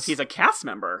Stamos. cast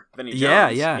member, Vinnie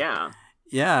Jones. Yeah.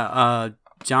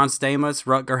 John Stamos,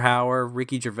 Rutger Hauer,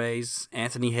 Ricky Gervais,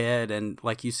 Anthony Head, and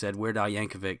like you said, Weird Al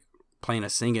Yankovic playing a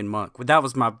singing monk. That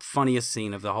was my funniest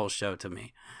scene of the whole show to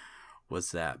me,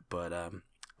 was that. But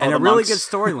and a really good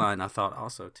storyline, I thought,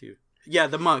 also too. Yeah,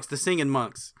 the monks, the singing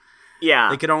monks. Yeah.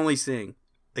 They could only sing.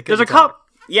 There's a couple.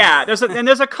 Yeah, there's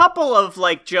a couple of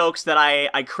like jokes that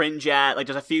I cringe at. Like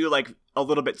there's a few like a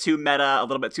little bit too meta, a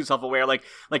little bit too self-aware. Like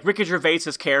Ricky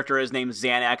Gervais's character is named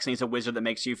Xanax, and he's a wizard that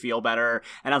makes you feel better.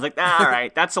 And I was like, all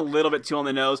right, that's a little bit too on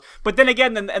the nose. But then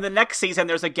again, in the next season,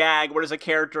 there's a gag where there's a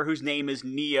character whose name is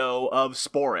Neo of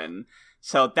Sporin.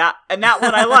 So that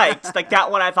one I liked. Like that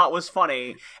one I thought was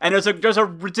funny. And there's a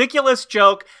ridiculous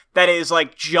joke that is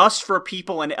like just for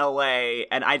people in LA,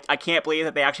 and I can't believe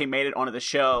that they actually made it onto the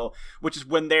show, which is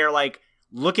when they're like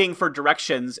looking for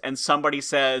directions and somebody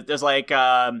says there's like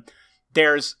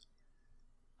there's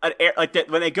an like that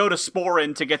when they go to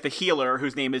Sporin to get the healer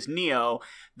whose name is Neo,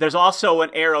 there's also an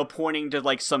arrow pointing to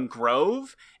like some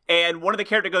grove. And one of the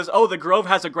characters goes, "Oh, the Grove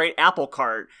has a great apple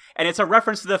cart." And it's a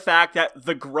reference to the fact that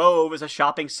the Grove is a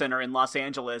shopping center in Los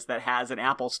Angeles that has an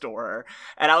Apple store.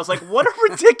 And I was like, what a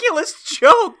ridiculous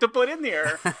joke to put in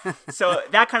there. So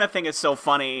that kind of thing is so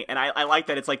funny. And I like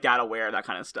that it's like that aware, that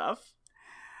kind of stuff.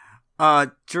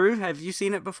 Drew, have you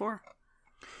seen it before?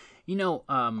 You know,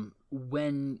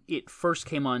 when it first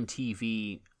came on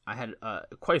TV, I had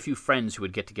quite a few friends who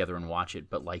would get together and watch it,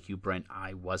 but like you, Brent,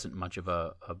 I wasn't much of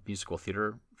a musical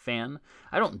theater fan.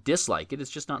 I don't dislike it. It's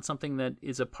just not something that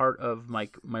is a part of my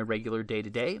regular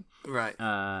day-to-day. Right.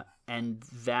 And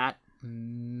that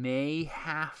may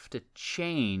have to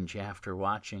change after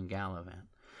watching Galavant.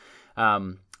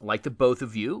 Like the both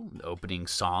of you, the opening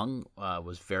song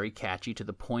was very catchy to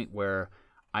the point where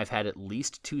I've had at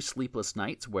least 2 sleepless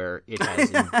nights where it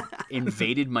has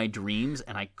invaded my dreams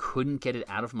and I couldn't get it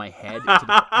out of my head.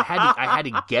 I had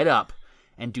to get up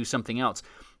and do something else.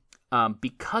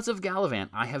 Because of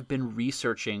Galavant, I have been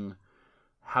researching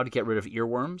how to get rid of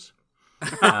earworms.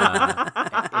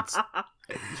 It's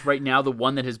right now the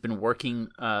one that has been working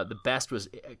the best was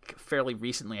fairly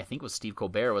recently, I think it was Steve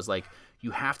Colbert, was like,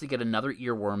 you have to get another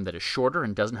earworm that is shorter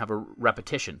and doesn't have a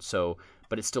repetition,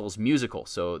 but it still is musical.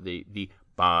 So the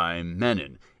by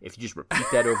Menon, if you just repeat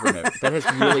that over and over, that has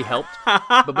really helped.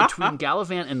 But between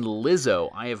Galavant and Lizzo,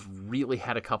 I have really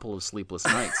had a couple of sleepless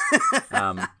nights.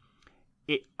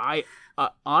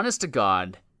 Honest to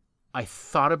God, I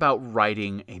thought about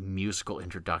writing a musical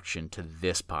introduction to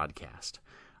this podcast.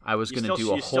 I was going to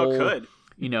do a whole,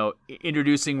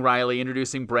 introducing Riley,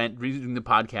 introducing Brent, reading the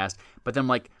podcast, but then I'm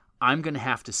like, I'm going to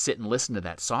have to sit and listen to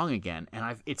that song again, and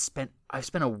I've spent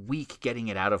a week getting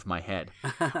it out of my head.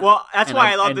 Well, that's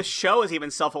why I love the show is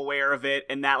even self-aware of it,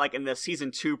 and that like in the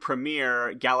season 2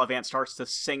 premiere, Galavant starts to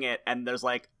sing it, and there's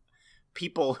like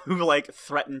people who like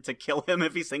threaten to kill him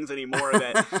if he sings any more of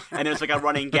it, and there's like a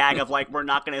running gag of like, we're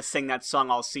not going to sing that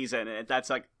song all season, and that's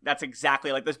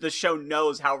exactly like the show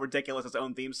knows how ridiculous its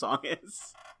own theme song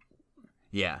is.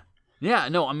 Yeah,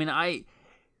 no, I mean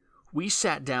we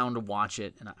sat down to watch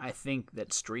it, and I think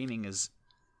that streaming it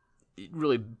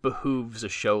really behooves a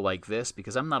show like this,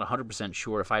 because I'm not 100%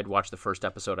 sure if I had watched the first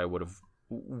episode, I would have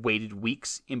waited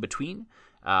weeks in between.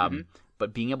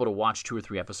 But being able to watch 2 or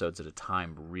 3 episodes at a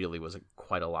time really was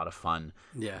quite a lot of fun.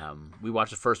 Yeah. We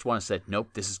watched the first one and said, nope,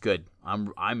 this is good.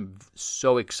 I'm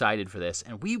so excited for this.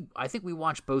 And I think we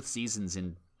watched both seasons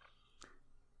in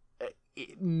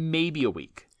maybe a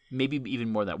week, maybe even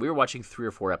more than that. We were watching 3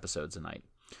 or 4 episodes a night.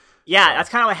 Yeah, that's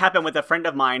kind of what happened with a friend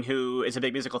of mine who is a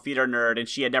big musical theater nerd, and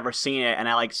she had never seen it, and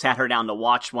I like sat her down to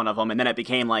watch one of them, and then it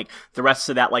became like the rest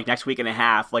of that like next week and a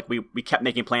half, like we kept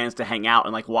making plans to hang out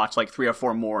and like watch like 3 or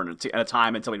 4 more at a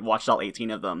time until we'd watched all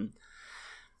 18 of them.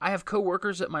 I have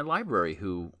coworkers at my library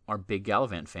who are big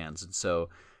Galavant fans, and so,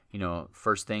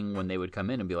 first thing when they would come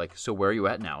in and be like, so where are you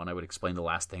at now? And I would explain the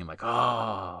last thing. I'm like,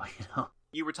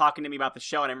 You were talking to me about the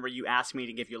show, and I remember you asked me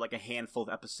to give you like a handful of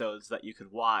episodes that you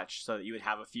could watch so that you would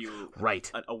have a few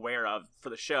aware of for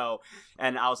the show.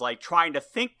 And I was like trying to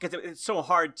think, because it's so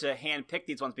hard to hand pick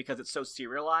these ones because it's so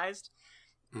serialized.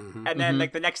 Mm-hmm. And then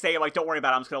like the next day, I'm like, don't worry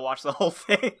about it, I'm just going to watch the whole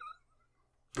thing.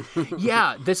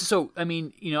 Yeah,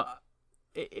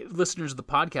 listeners of the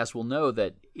podcast will know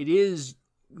that it is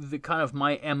the kind of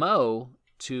my MO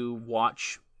to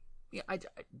watch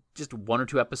just 1 or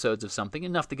 2 episodes of something,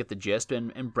 enough to get the gist,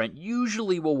 and Brent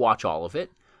usually will watch all of it.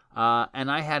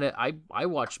 And I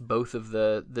watched both of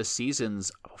the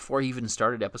seasons before I even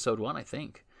started episode 1, I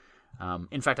think.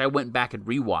 In fact, I went back and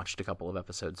rewatched a couple of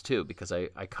episodes too, because I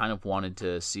kind of wanted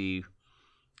to see,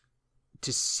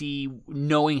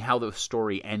 knowing how the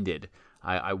story ended,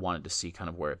 I wanted to see kind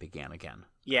of where it began again.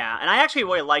 Yeah, and I actually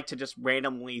really like to just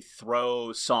randomly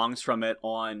throw songs from it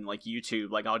on like YouTube.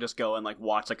 Like I'll just go and like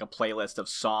watch like a playlist of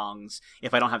songs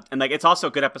if I don't have, and like it's also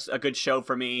a good show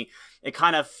for me. It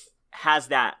kind of has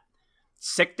that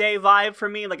sick day vibe for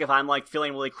me. Like if I'm like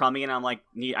feeling really crummy and I'm like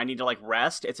I need to like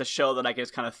rest, it's a show that I can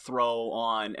just kind of throw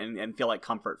on and feel like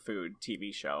comfort food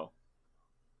TV show.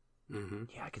 Mm-hmm.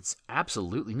 Yeah, I could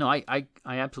absolutely. No, I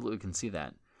absolutely can see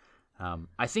that.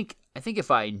 I think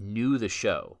if I knew the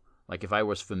show, like if I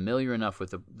was familiar enough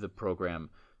with the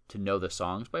program to know the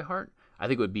songs by heart, I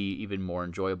think it would be even more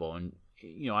enjoyable. And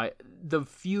the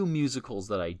few musicals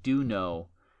that I do know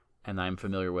and I'm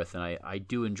familiar with, and I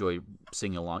do enjoy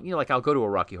singing along. Like I'll go to a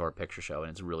Rocky Horror Picture Show, and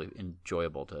it's really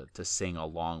enjoyable to sing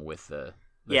along with the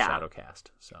Shadowcast.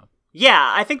 So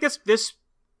yeah, I think this.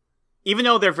 Even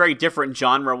though they're very different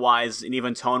genre-wise and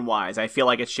even tone-wise, I feel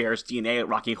like it shares DNA at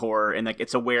Rocky Horror, and like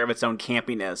it's aware of its own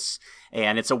campiness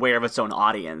and it's aware of its own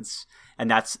audience, and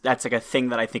that's like a thing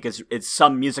that I think is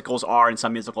some musicals are and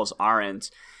some musicals aren't,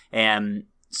 and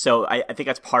so I think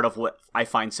that's part of what I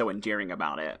find so endearing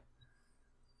about it.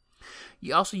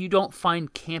 You don't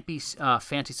find campy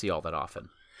fantasy all that often.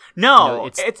 No,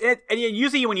 and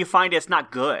usually when you find it, it's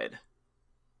not good.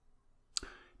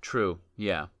 True.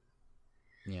 Yeah.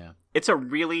 Yeah. It's a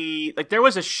really, like, there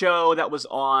was a show that was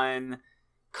on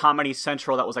Comedy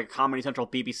Central that was like a Comedy Central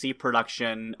BBC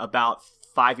production about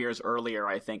 5 years earlier,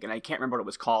 I think, and I can't remember what it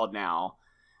was called now,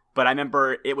 but I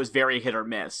remember it was very hit or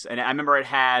miss, and I remember it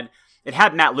had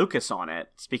Matt Lucas on it,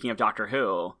 speaking of Doctor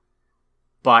Who,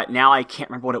 but now I can't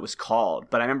remember what it was called,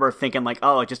 but I remember thinking like,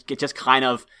 oh, it just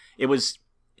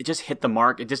hit the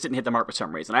mark. It just didn't hit the mark for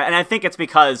some reason. And I think it's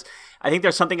because I think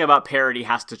there's something about parody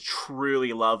has to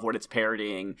truly love what it's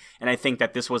parodying. And I think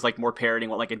that this was like more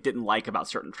parodying what like it didn't like about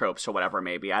certain tropes or whatever,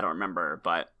 maybe. I don't remember,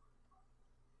 but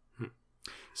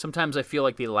sometimes I feel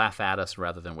like they laugh at us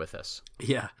rather than with us.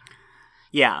 Yeah.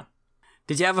 Yeah.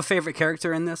 Did you have a favorite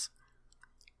character in this?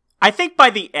 I think by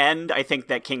the end, I think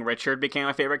that King Richard became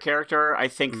my favorite character. I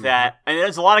think that, and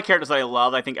there's a lot of characters that I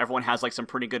love. I think everyone has like some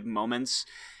pretty good moments.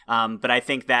 But I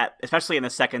think that, especially in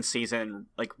the second season,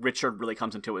 like Richard really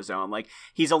comes into his own. Like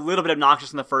he's a little bit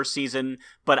obnoxious in the first season,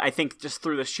 but I think just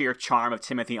through the sheer charm of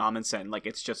Timothy Amundsen, like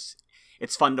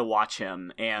it's fun to watch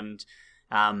him. And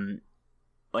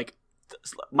like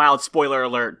mild spoiler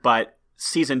alert, but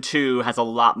season 2 has a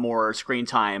lot more screen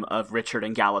time of Richard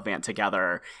and Gallivant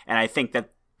together, and I think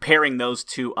that pairing those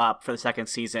two up for the second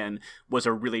season was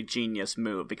a really genius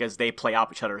move because they play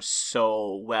off each other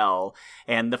so well.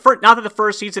 And not that the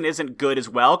first season isn't good as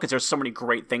well, because there's so many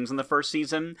great things in the first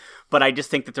season, but I just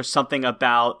think that there's something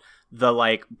about the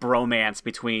like bromance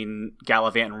between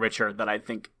Gallivant and Richard that I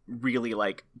think really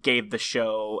like gave the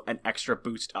show an extra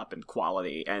boost up in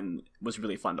quality and was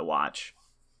really fun to watch.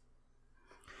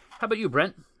 How about you,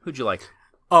 Brent? Who'd you like?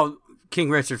 Oh, King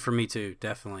Richard for me too,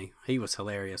 definitely. He was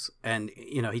hilarious. And,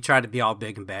 he tried to be all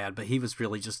big and bad, but he was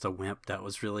really just a wimp that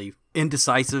was really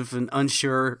indecisive and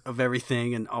unsure of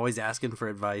everything and always asking for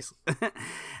advice.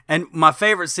 And my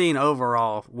favorite scene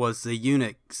overall was the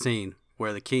eunuch scene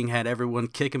where the king had everyone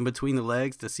kick him between the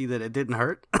legs to see that it didn't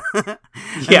hurt. And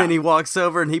then he walks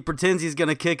over and he pretends he's going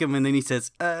to kick him and then he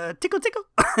says, tickle, tickle.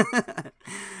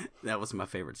 That was my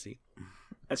favorite scene.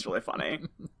 That's really funny.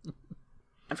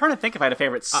 I'm trying to think if I had a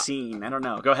favorite scene. I don't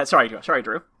know. Go ahead. Sorry,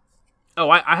 Drew. Oh,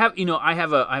 I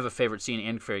have a favorite scene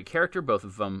and favorite character. Both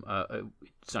of them.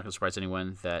 It's not going to surprise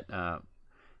anyone that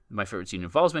my favorite scene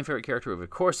involves my favorite character. Of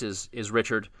course, is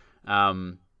Richard.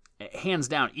 Hands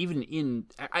down. Even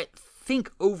I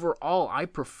think overall, I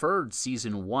preferred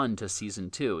season 1 to season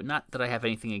 2. Not that I have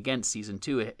anything against season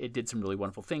 2. It did some really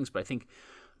wonderful things, but I think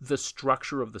the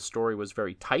structure of the story was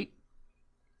very tight,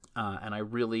 and I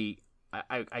really.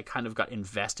 I kind of got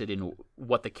invested in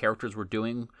what the characters were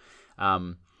doing,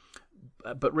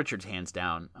 but Richard's hands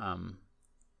down.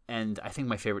 And I think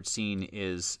my favorite scene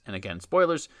is, and again,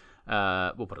 spoilers,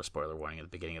 we'll put a spoiler warning at the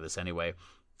beginning of this anyway,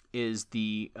 is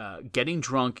the getting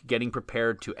drunk, getting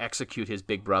prepared to execute his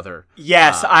big brother.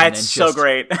 Yes, it's so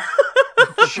great.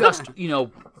 Just,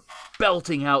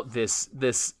 belting out this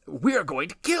we're going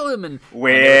to kill him and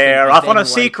we're off on a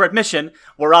secret mission.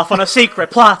 We're off on a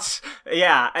secret plot.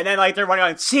 Yeah, and then like they're running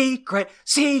on secret,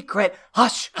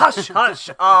 hush, hush, hush.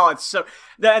 Oh, it's so.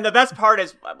 And the best part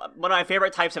is one of my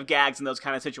favorite types of gags in those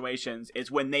kind of situations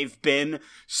is when they've been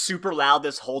super loud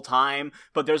this whole time,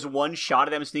 but there's one shot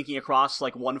of them sneaking across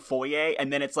like one foyer,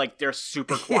 and then it's like they're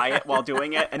super quiet while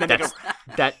doing it, and then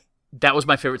That was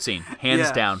my favorite scene,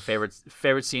 hands down.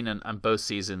 Favorite scene on both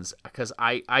seasons because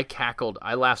I cackled,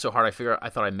 I laughed so hard. I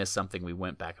thought I missed something. We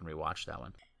went back and rewatched that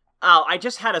one. Oh, I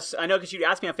just had I know because you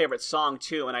asked me a favorite song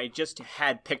too, and I just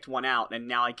had picked one out, and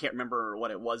now I can't remember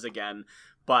what it was again.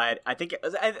 But I think,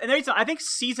 I think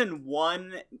season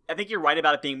 1, I think you're right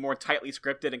about it being more tightly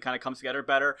scripted and kind of comes together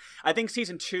better. I think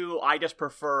season 2, I just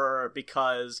prefer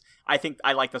because I think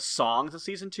I like the songs of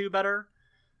season 2 better.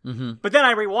 Mm-hmm. But then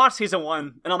I rewatched season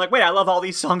 1, and I'm like, wait, I love all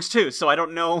these songs too. So I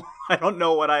don't know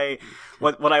what I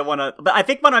want to. But I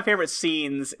think one of my favorite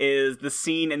scenes is the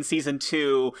scene in season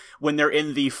 2 when they're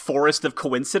in the Forest of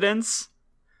Coincidence.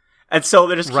 And so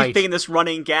they're just keeping this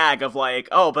running gag of like,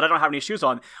 oh, but I don't have any shoes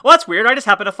on. Well, that's weird. I just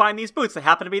happen to find these boots that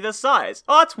happen to be this size.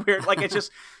 Oh, that's weird. Like, it's just,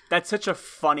 that's such a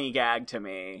funny gag to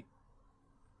me.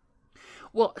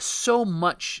 Well, so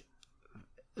much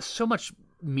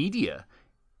media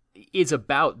is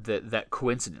about that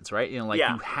coincidence, right? You know, like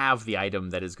you have the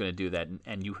item that is going to do that,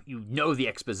 and you know the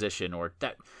exposition, or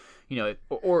that, you know,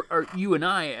 or you and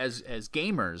I as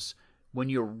gamers, when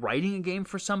you're writing a game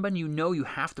for someone, you know you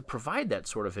have to provide that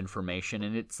sort of information,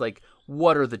 and it's like,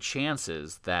 what are the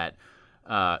chances that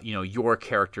your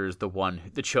character is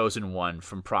the chosen one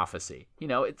from Prophecy? You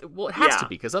know, it has to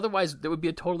be, because otherwise there would be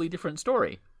a totally different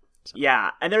story. So. Yeah,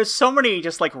 and there's so many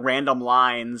just like random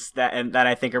lines that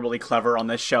I think are really clever on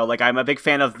this show. Like, I'm a big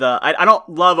fan of I don't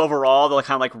love overall the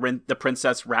kind of like the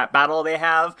princess rap battle they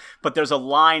have, but there's a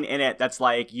line in it that's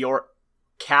like, your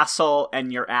castle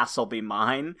and your ass'll be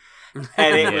mine.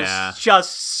 And it was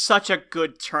just such a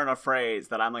good turn of phrase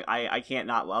that I'm like, I can't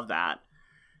not love that.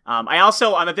 I'm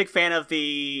a big fan of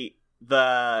the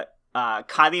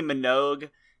Kylie Minogue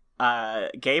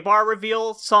gay bar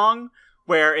reveal song,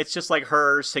 where it's just like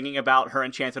her singing about her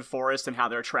enchanted forest and how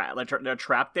they're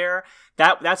trapped there.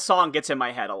 That song gets in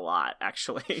my head a lot,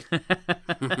 actually.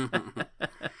 and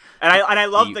I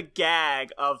love the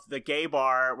gag of the gay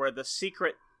bar where the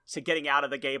secret to getting out of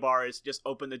the gay bar is just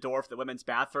open the door for the women's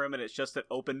bathroom, and it's just an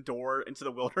open door into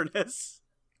the wilderness.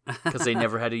 Because they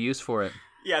never had a use for it.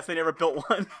 Yes, they never built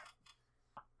one.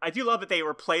 I do love that they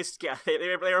replaced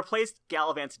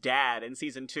Gallivant's dad in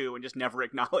season 2 and just never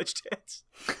acknowledged it.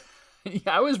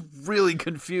 Yeah, I was really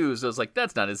confused. I was like,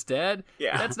 that's not his dad.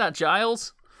 Yeah. That's not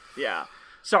Giles. Yeah.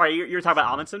 Sorry, you were talking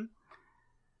about Amundsen?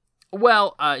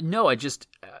 Well, no,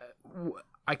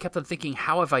 I kept on thinking,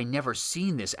 how have I never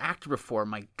seen this actor before?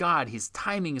 My God, his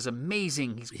timing is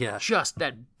amazing. He's just,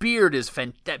 that beard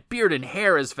and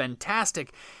hair is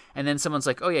fantastic. And then someone's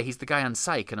like, oh yeah, he's the guy on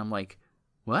Psych. And I'm like,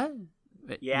 what?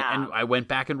 Yeah. And I went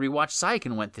back and rewatched Psych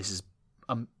and went, this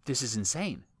is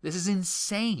insane. This is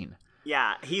insane.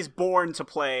 Yeah, he's born to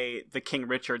play the King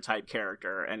Richard type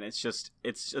character, and it's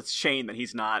a shame that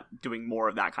he's not doing more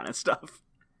of that kind of stuff.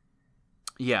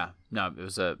 Yeah, no,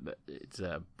 it's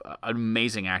an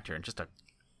amazing actor and just a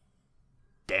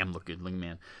damn good-looking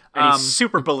man. And he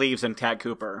super believes in Tad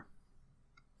Cooper.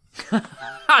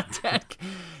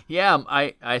 Yeah,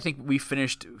 I think we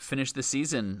finished the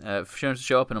season.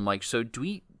 Show up, and I'm like, so do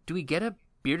we get a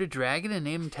bearded dragon and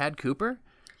name him Tad Cooper?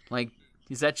 Like,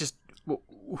 is that just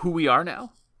who we are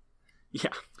now?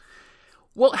 Yeah.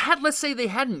 Well, let's say they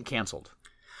hadn't canceled.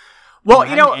 Well,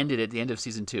 ended at the end of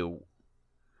season 2.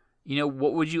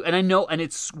 What would you? And I know, and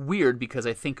it's weird because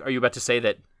I think, are you about to say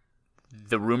that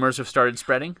the rumors have started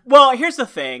spreading? Well, here's the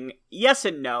thing. Yes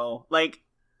and no. Like,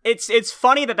 it's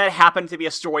funny that happened to be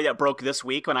a story that broke this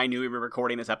week when I knew we were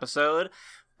recording this episode.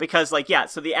 Because, like, yeah,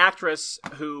 so the actress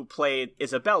who played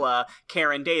Isabella,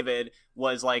 Karen David,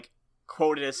 was, like,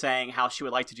 quoted as saying how she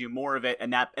would like to do more of it,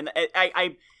 and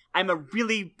I'm a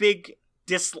really big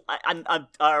I'm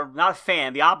not a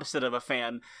fan, the opposite of a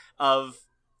fan of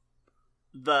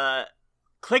the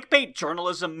clickbait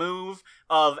journalism move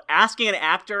of asking an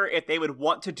actor if they would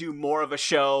want to do more of a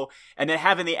show, and then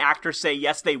having the actor say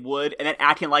yes they would, and then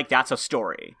acting like that's a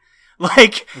story.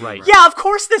 Like, right. Yeah, of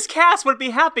course this cast would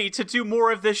be happy to do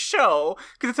more of this show,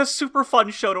 because it's a super fun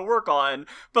show to work on,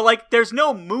 but, like, there's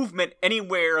no movement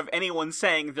anywhere of anyone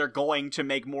saying they're going to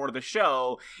make more of the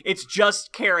show. It's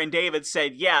just Karen David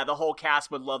said, yeah, the whole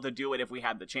cast would love to do it if we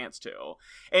had the chance to.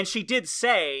 And she did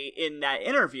say in that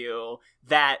interview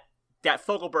that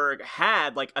Fogelberg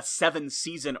had, like, a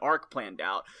 7-season arc planned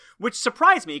out, which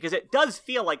surprised me, because it does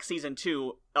feel like season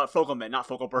 2, Fogelman, not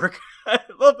Fogelberg. a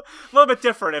little bit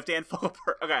different if Dan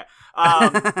Fogelberg, okay.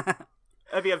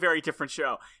 That'd be a very different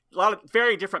show. A lot of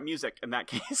very different music in that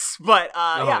case, but,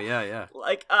 yeah.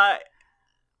 Like,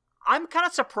 I'm kind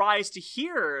of surprised to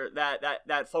hear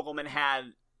that Fogelman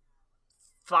had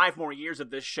 5 more years of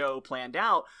this show planned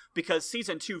out, because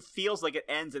season 2 feels like it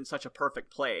ends in such a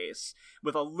perfect place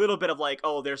with a little bit of like,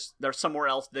 oh, there's somewhere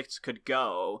else this could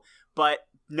go. But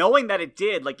knowing that it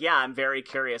did, like, yeah, I'm very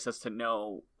curious as to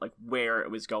know, like, where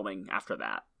it was going after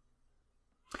that.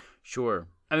 Sure.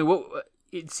 I mean,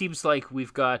 it seems like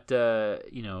we've got,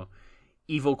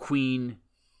 Evil Queen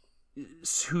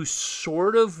who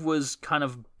sort of was kind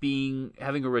of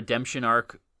having a redemption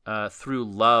arc through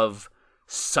love,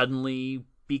 suddenly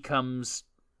becomes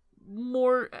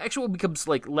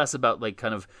like less about like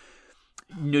kind of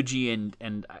nudgy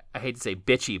and I hate to say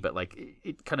bitchy, but like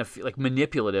it kind of like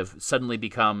manipulative, suddenly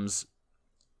becomes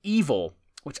evil,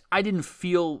 which I didn't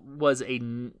feel was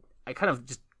I kind of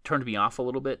just turned me off a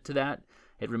little bit to that.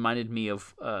 It reminded me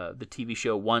of the TV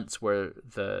show Once, where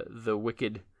the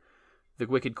wicked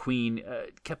queen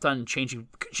kept on changing.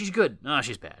 She's good. No,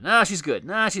 she's bad. No, she's good.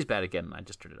 No, she's bad again. I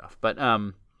just turned it off. But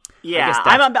yeah,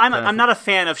 I'm not a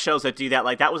fan of shows that do that.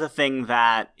 Like that was a thing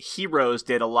that Heroes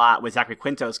did a lot with Zachary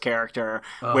Quinto's character,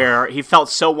 where he felt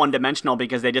so one-dimensional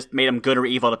because they just made him good or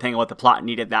evil depending on what the plot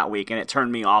needed that week, and it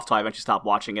turned me off till I eventually stopped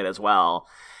watching it as well.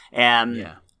 And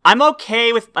yeah. I'm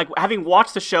okay with, like, having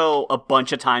watched the show a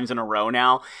bunch of times in a row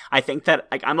now, I think that,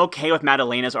 like, I'm okay with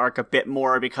Madalena's arc a bit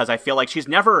more because I feel like she's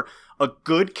never a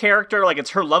good character. Like, it's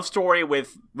her love story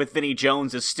with Vinnie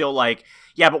Jones is still like,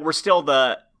 yeah, but we're still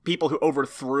the people who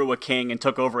overthrew a king and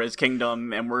took over his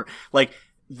kingdom, and we're, like,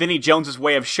 Vinnie Jones's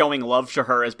way of showing love to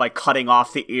her is by cutting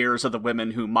off the ears of the women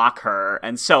who mock her.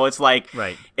 And so it's like,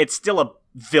 right. It's still a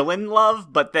villain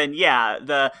love, but then,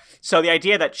 yeah, so the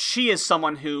idea that she is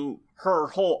someone who, her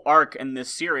whole arc in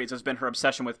this series has been her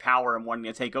obsession with power and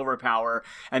wanting to take over power,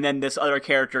 and then this other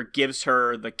character gives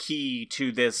her the key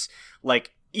to this,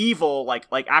 like, evil, like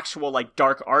actual, like,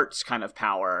 dark arts kind of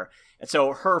power. And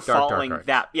so her following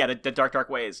that, yeah, the dark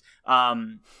ways, dark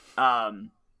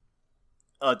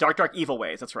evil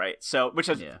ways, that's right. So, which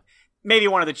is maybe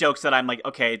one of the jokes that I'm like,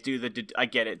 okay, I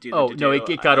get it.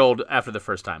 It got old after the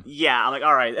first time. Yeah, I'm like,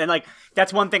 all right. And, like,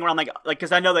 that's one thing where I'm like,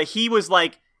 because I know that he was,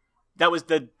 like, that was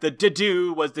the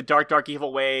Dedue was the dark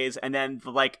evil ways, and then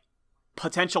the, like,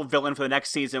 potential villain for the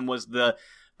next season was the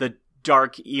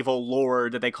dark evil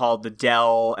lord that they called the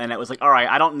Del, and it was like, all right,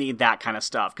 I don't need that kind of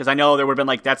stuff, because I know there would have been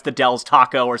like, that's the Del's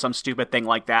taco or some stupid thing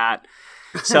like that.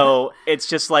 So it's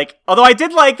just like, although I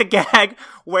did like the gag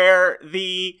where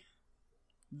the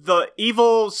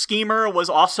evil schemer was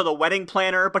also the wedding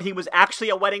planner, but he was actually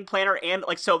a wedding planner, and,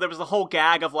 like, so there was the whole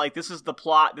gag of, like, this is the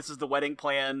plot, this is the wedding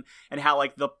plan, and how,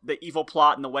 like, the evil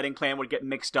plot and the wedding plan would get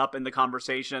mixed up in the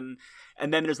conversation.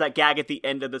 And then there's that gag at the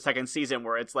end of the second season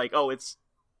where it's like, this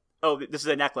is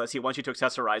a necklace, he wants you to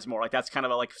accessorize more. Like, that's kind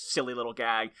of a, like, silly little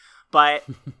gag. But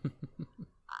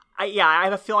I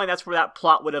have a feeling that's where that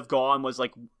plot would have gone, was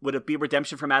like, would it be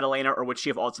redemption for Madalena, or would she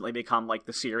have ultimately become, like,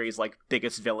 the series' like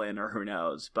biggest villain, or who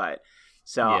knows? But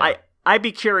so yeah. I'd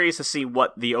be curious to see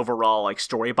what the overall, like,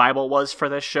 story Bible was for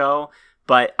this show.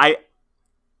 But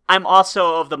I'm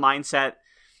also of the mindset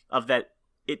of that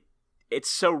it's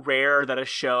so rare that a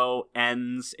show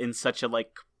ends in such a,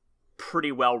 like,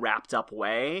 pretty well wrapped up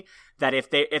way that if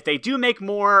they do make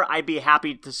more, I'd be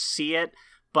happy to see it.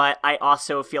 But I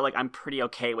also feel like I'm pretty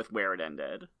okay with where it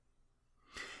ended.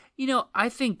 You know, I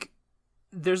think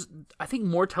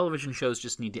more television shows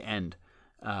just need to end.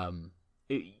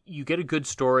 You get a good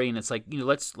story, and it's like, you know,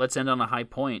 let's end on a high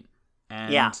point.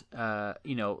 And,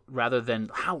 you know, rather than,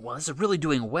 this is really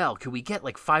doing well. Could we get,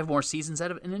 like, 5 more seasons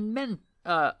out of it? And then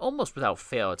almost without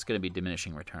fail, it's going to be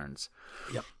diminishing returns.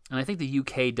 Yep. And I think the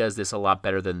UK does this a lot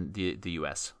better than the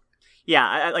US.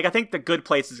 Yeah, I think The Good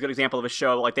Place is a good example of a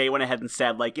show. Like, they went ahead and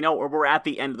said, like, you know, we're at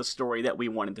the end of the story that we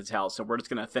wanted to tell, so we're just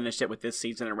going to finish it with this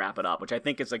season and wrap it up, which I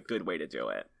think is a good way to do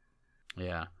it.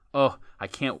 Yeah. Oh, I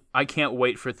can't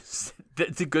wait for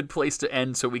the Good Place to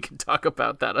end so we can talk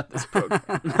about that on this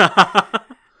program.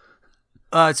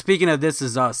 Speaking of This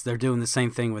Is Us, they're doing the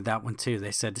same thing with that one too.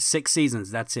 They said 6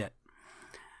 seasons, that's it.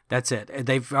 That's it.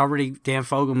 They've already, Dan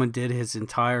Fogelman did his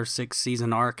entire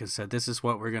 6-season arc and said, this is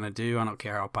what we're going to do. I don't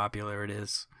care how popular it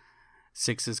is.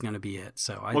 6 is going to be it.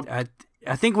 So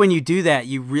I think when you do that,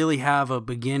 you really have a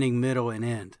beginning, middle, and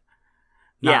end.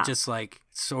 Not just like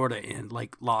sort of end,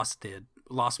 like Lost did.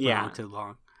 Lost went on too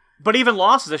long. But even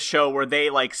Lost is a show where they,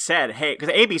 like, said, hey,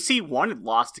 because ABC wanted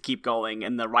Lost to keep going,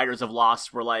 and the writers of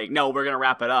Lost were like, no, we're going to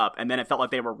wrap it up. And then it felt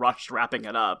like they were rushed wrapping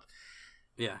it up.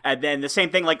 Yeah. And then the same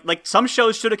thing, like some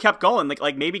shows should have kept going.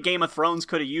 Like maybe Game of Thrones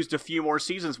could have used a few more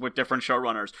seasons with different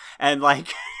showrunners and, like,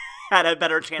 had a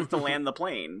better chance to land the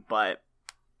plane. But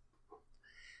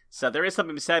so there is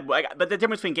something to be said. But the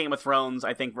difference between Game of Thrones,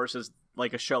 I think, versus,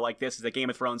 like, a show like this is that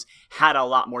Game of Thrones had a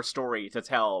lot more story to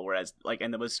tell, whereas, like,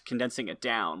 and it was condensing it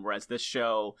down. Whereas this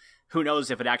show, who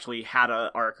knows if it actually had an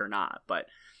arc or not. But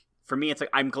for me, it's like,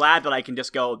 I'm glad that I can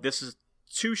just go, this is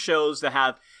 2 shows that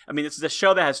have, this is a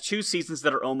show that has 2 seasons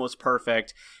that are almost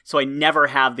perfect, so I never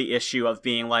have the issue of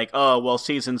being like, oh, well,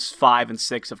 seasons 5 and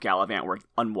 6 of Gallivant were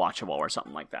unwatchable or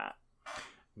something like that.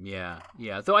 Yeah.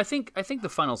 Though I think the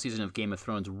final season of Game of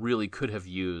Thrones really could have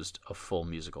used a full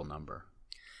musical number.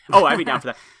 Oh, I'd be down for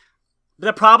that. But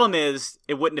the problem is,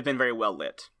 it wouldn't have been very well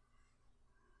lit.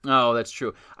 Oh, that's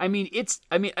true. I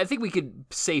think we could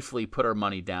safely put our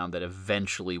money down that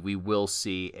eventually we will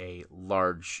see a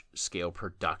large-scale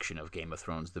production of Game of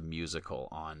Thrones, the musical,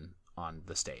 on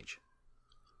the stage.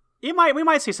 We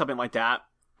might see something like that.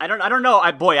 I don't know.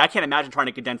 I can't imagine trying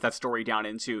to condense that story down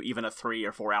into even a 3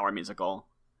 or 4 hour musical.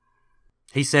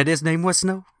 He said his name was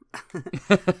Snow.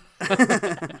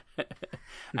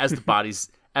 As the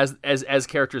bodies, as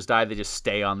characters die, they just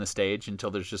stay on the stage until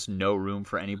there's just no room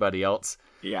for anybody else.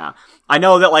 Yeah, I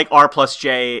know that like R plus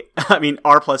L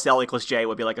equals J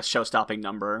would be like a show-stopping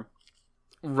number.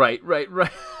 Right.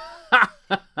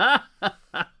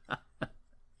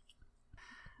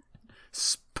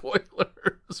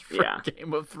 Spoilers for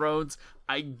Game of Thrones,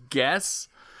 I guess.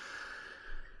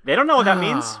 They don't know what that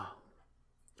means.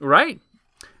 Right.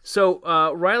 So,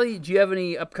 Riley, do you have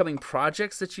any upcoming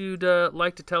projects that you'd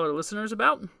like to tell our listeners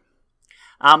about?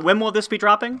 When will this be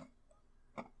dropping?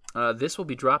 This will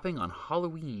be dropping on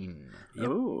Halloween. Yep.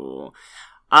 Ooh.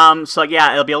 So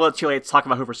yeah, it'll be a little too late to talk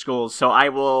about Hoover Schools. So I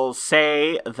will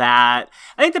say that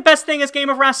I think the best thing is Game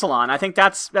of Rassilon. I think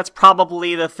that's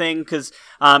probably the thing because,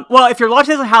 if you're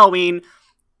watching this on Halloween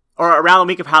or around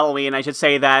the week of Halloween, I should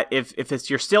say that if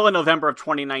you're still in November of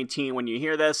 2019 when you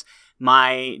hear this,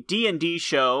 my D&D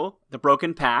show, The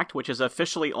Broken Pact, which is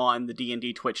officially on the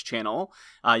D&D Twitch channel.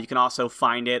 You can also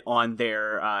find it on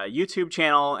their YouTube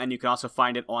channel, and you can also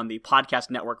find it on the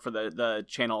podcast network for the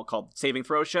channel called Saving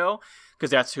Throw Show, because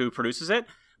that's who produces it.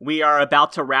 We are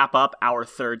about to wrap up our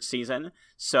 3rd season,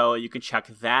 so you can check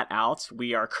that out.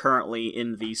 We are currently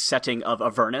in the setting of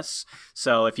Avernus,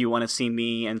 so if you want to see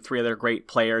me and 3 other great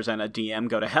players and a DM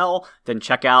go to hell, then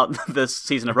check out this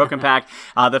season of Broken Pact.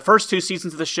 The first 2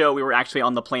 seasons of the show, we were actually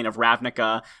on the plane of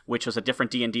Ravnica, which was a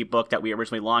different D&D book that we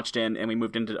originally launched in, and we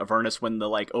moved into Avernus when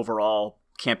the overall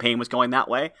campaign was going that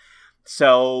way.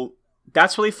 So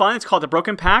that's really fun. It's called The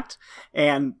Broken Pact,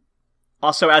 and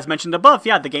also, as mentioned above,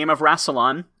 the Game of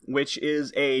Rassilon, which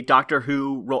is a Doctor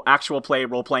Who actual play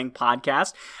role-playing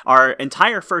podcast. Our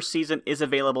entire first season is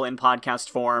available in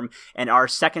podcast form, and our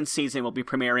 2nd season will be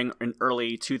premiering in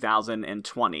early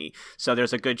 2020. So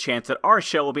there's a good chance that our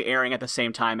show will be airing at the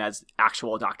same time as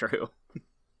actual Doctor Who.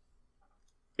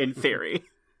 In theory.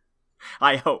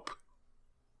 I hope.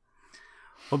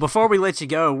 Well, before we let you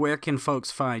go, where can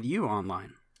folks find you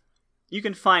online? You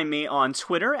can find me on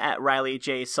Twitter at Riley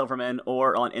J. Silverman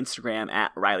or on Instagram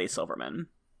at Riley Silverman.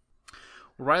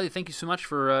 Riley, thank you so much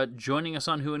for joining us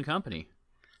on Who and Company.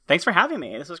 Thanks for having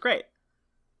me. This was great.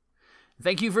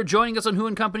 Thank you for joining us on Who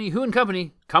and Company. Who and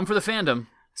Company, come for the fandom.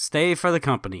 Stay for the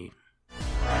company.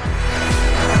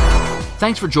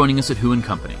 Thanks for joining us at Who and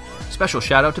Company. Special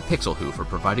shout out to Pixel Who for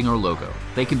providing our logo.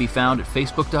 They can be found at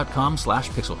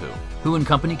facebook.com/pixelwho. Who and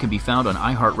Company can be found on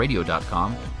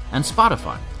iHeartRadio.com and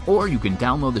Spotify, or you can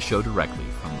download the show directly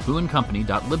from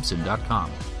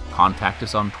whoandcompany.libsyn.com. Contact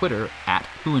us on Twitter at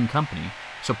whoandcompany,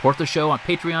 support the show on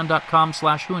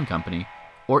patreon.com/whoandcompany,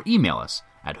 or email us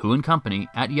at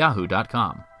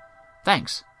whoandcompany@yahoo.com.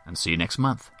 Thanks, and see you next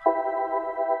month.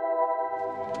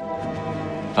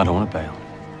 I don't want to bail.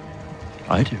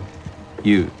 I do.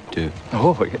 You do.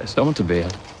 Oh, yes, I want to bail.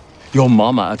 Your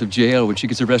mama out of jail when she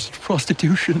gets arrested for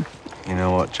prostitution. You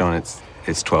know what, John? It's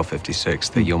 12:56.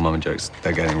 The your mama jokes,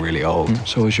 they're getting really old.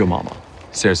 So is your mama.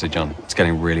 Seriously, John, it's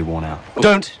getting really worn out. Oh.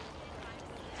 Don't!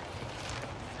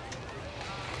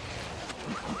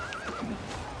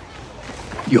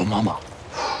 Your mama.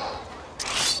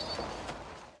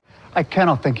 I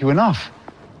cannot thank you enough.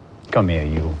 Come here,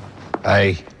 you.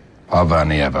 Hey, I've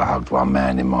only ever hugged one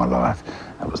man in my life.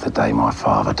 That was the day my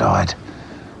father died.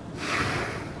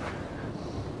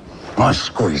 I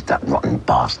squeezed that rotten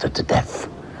bastard to death.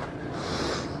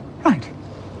 Right.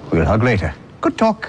 We'll hug later. Good talk.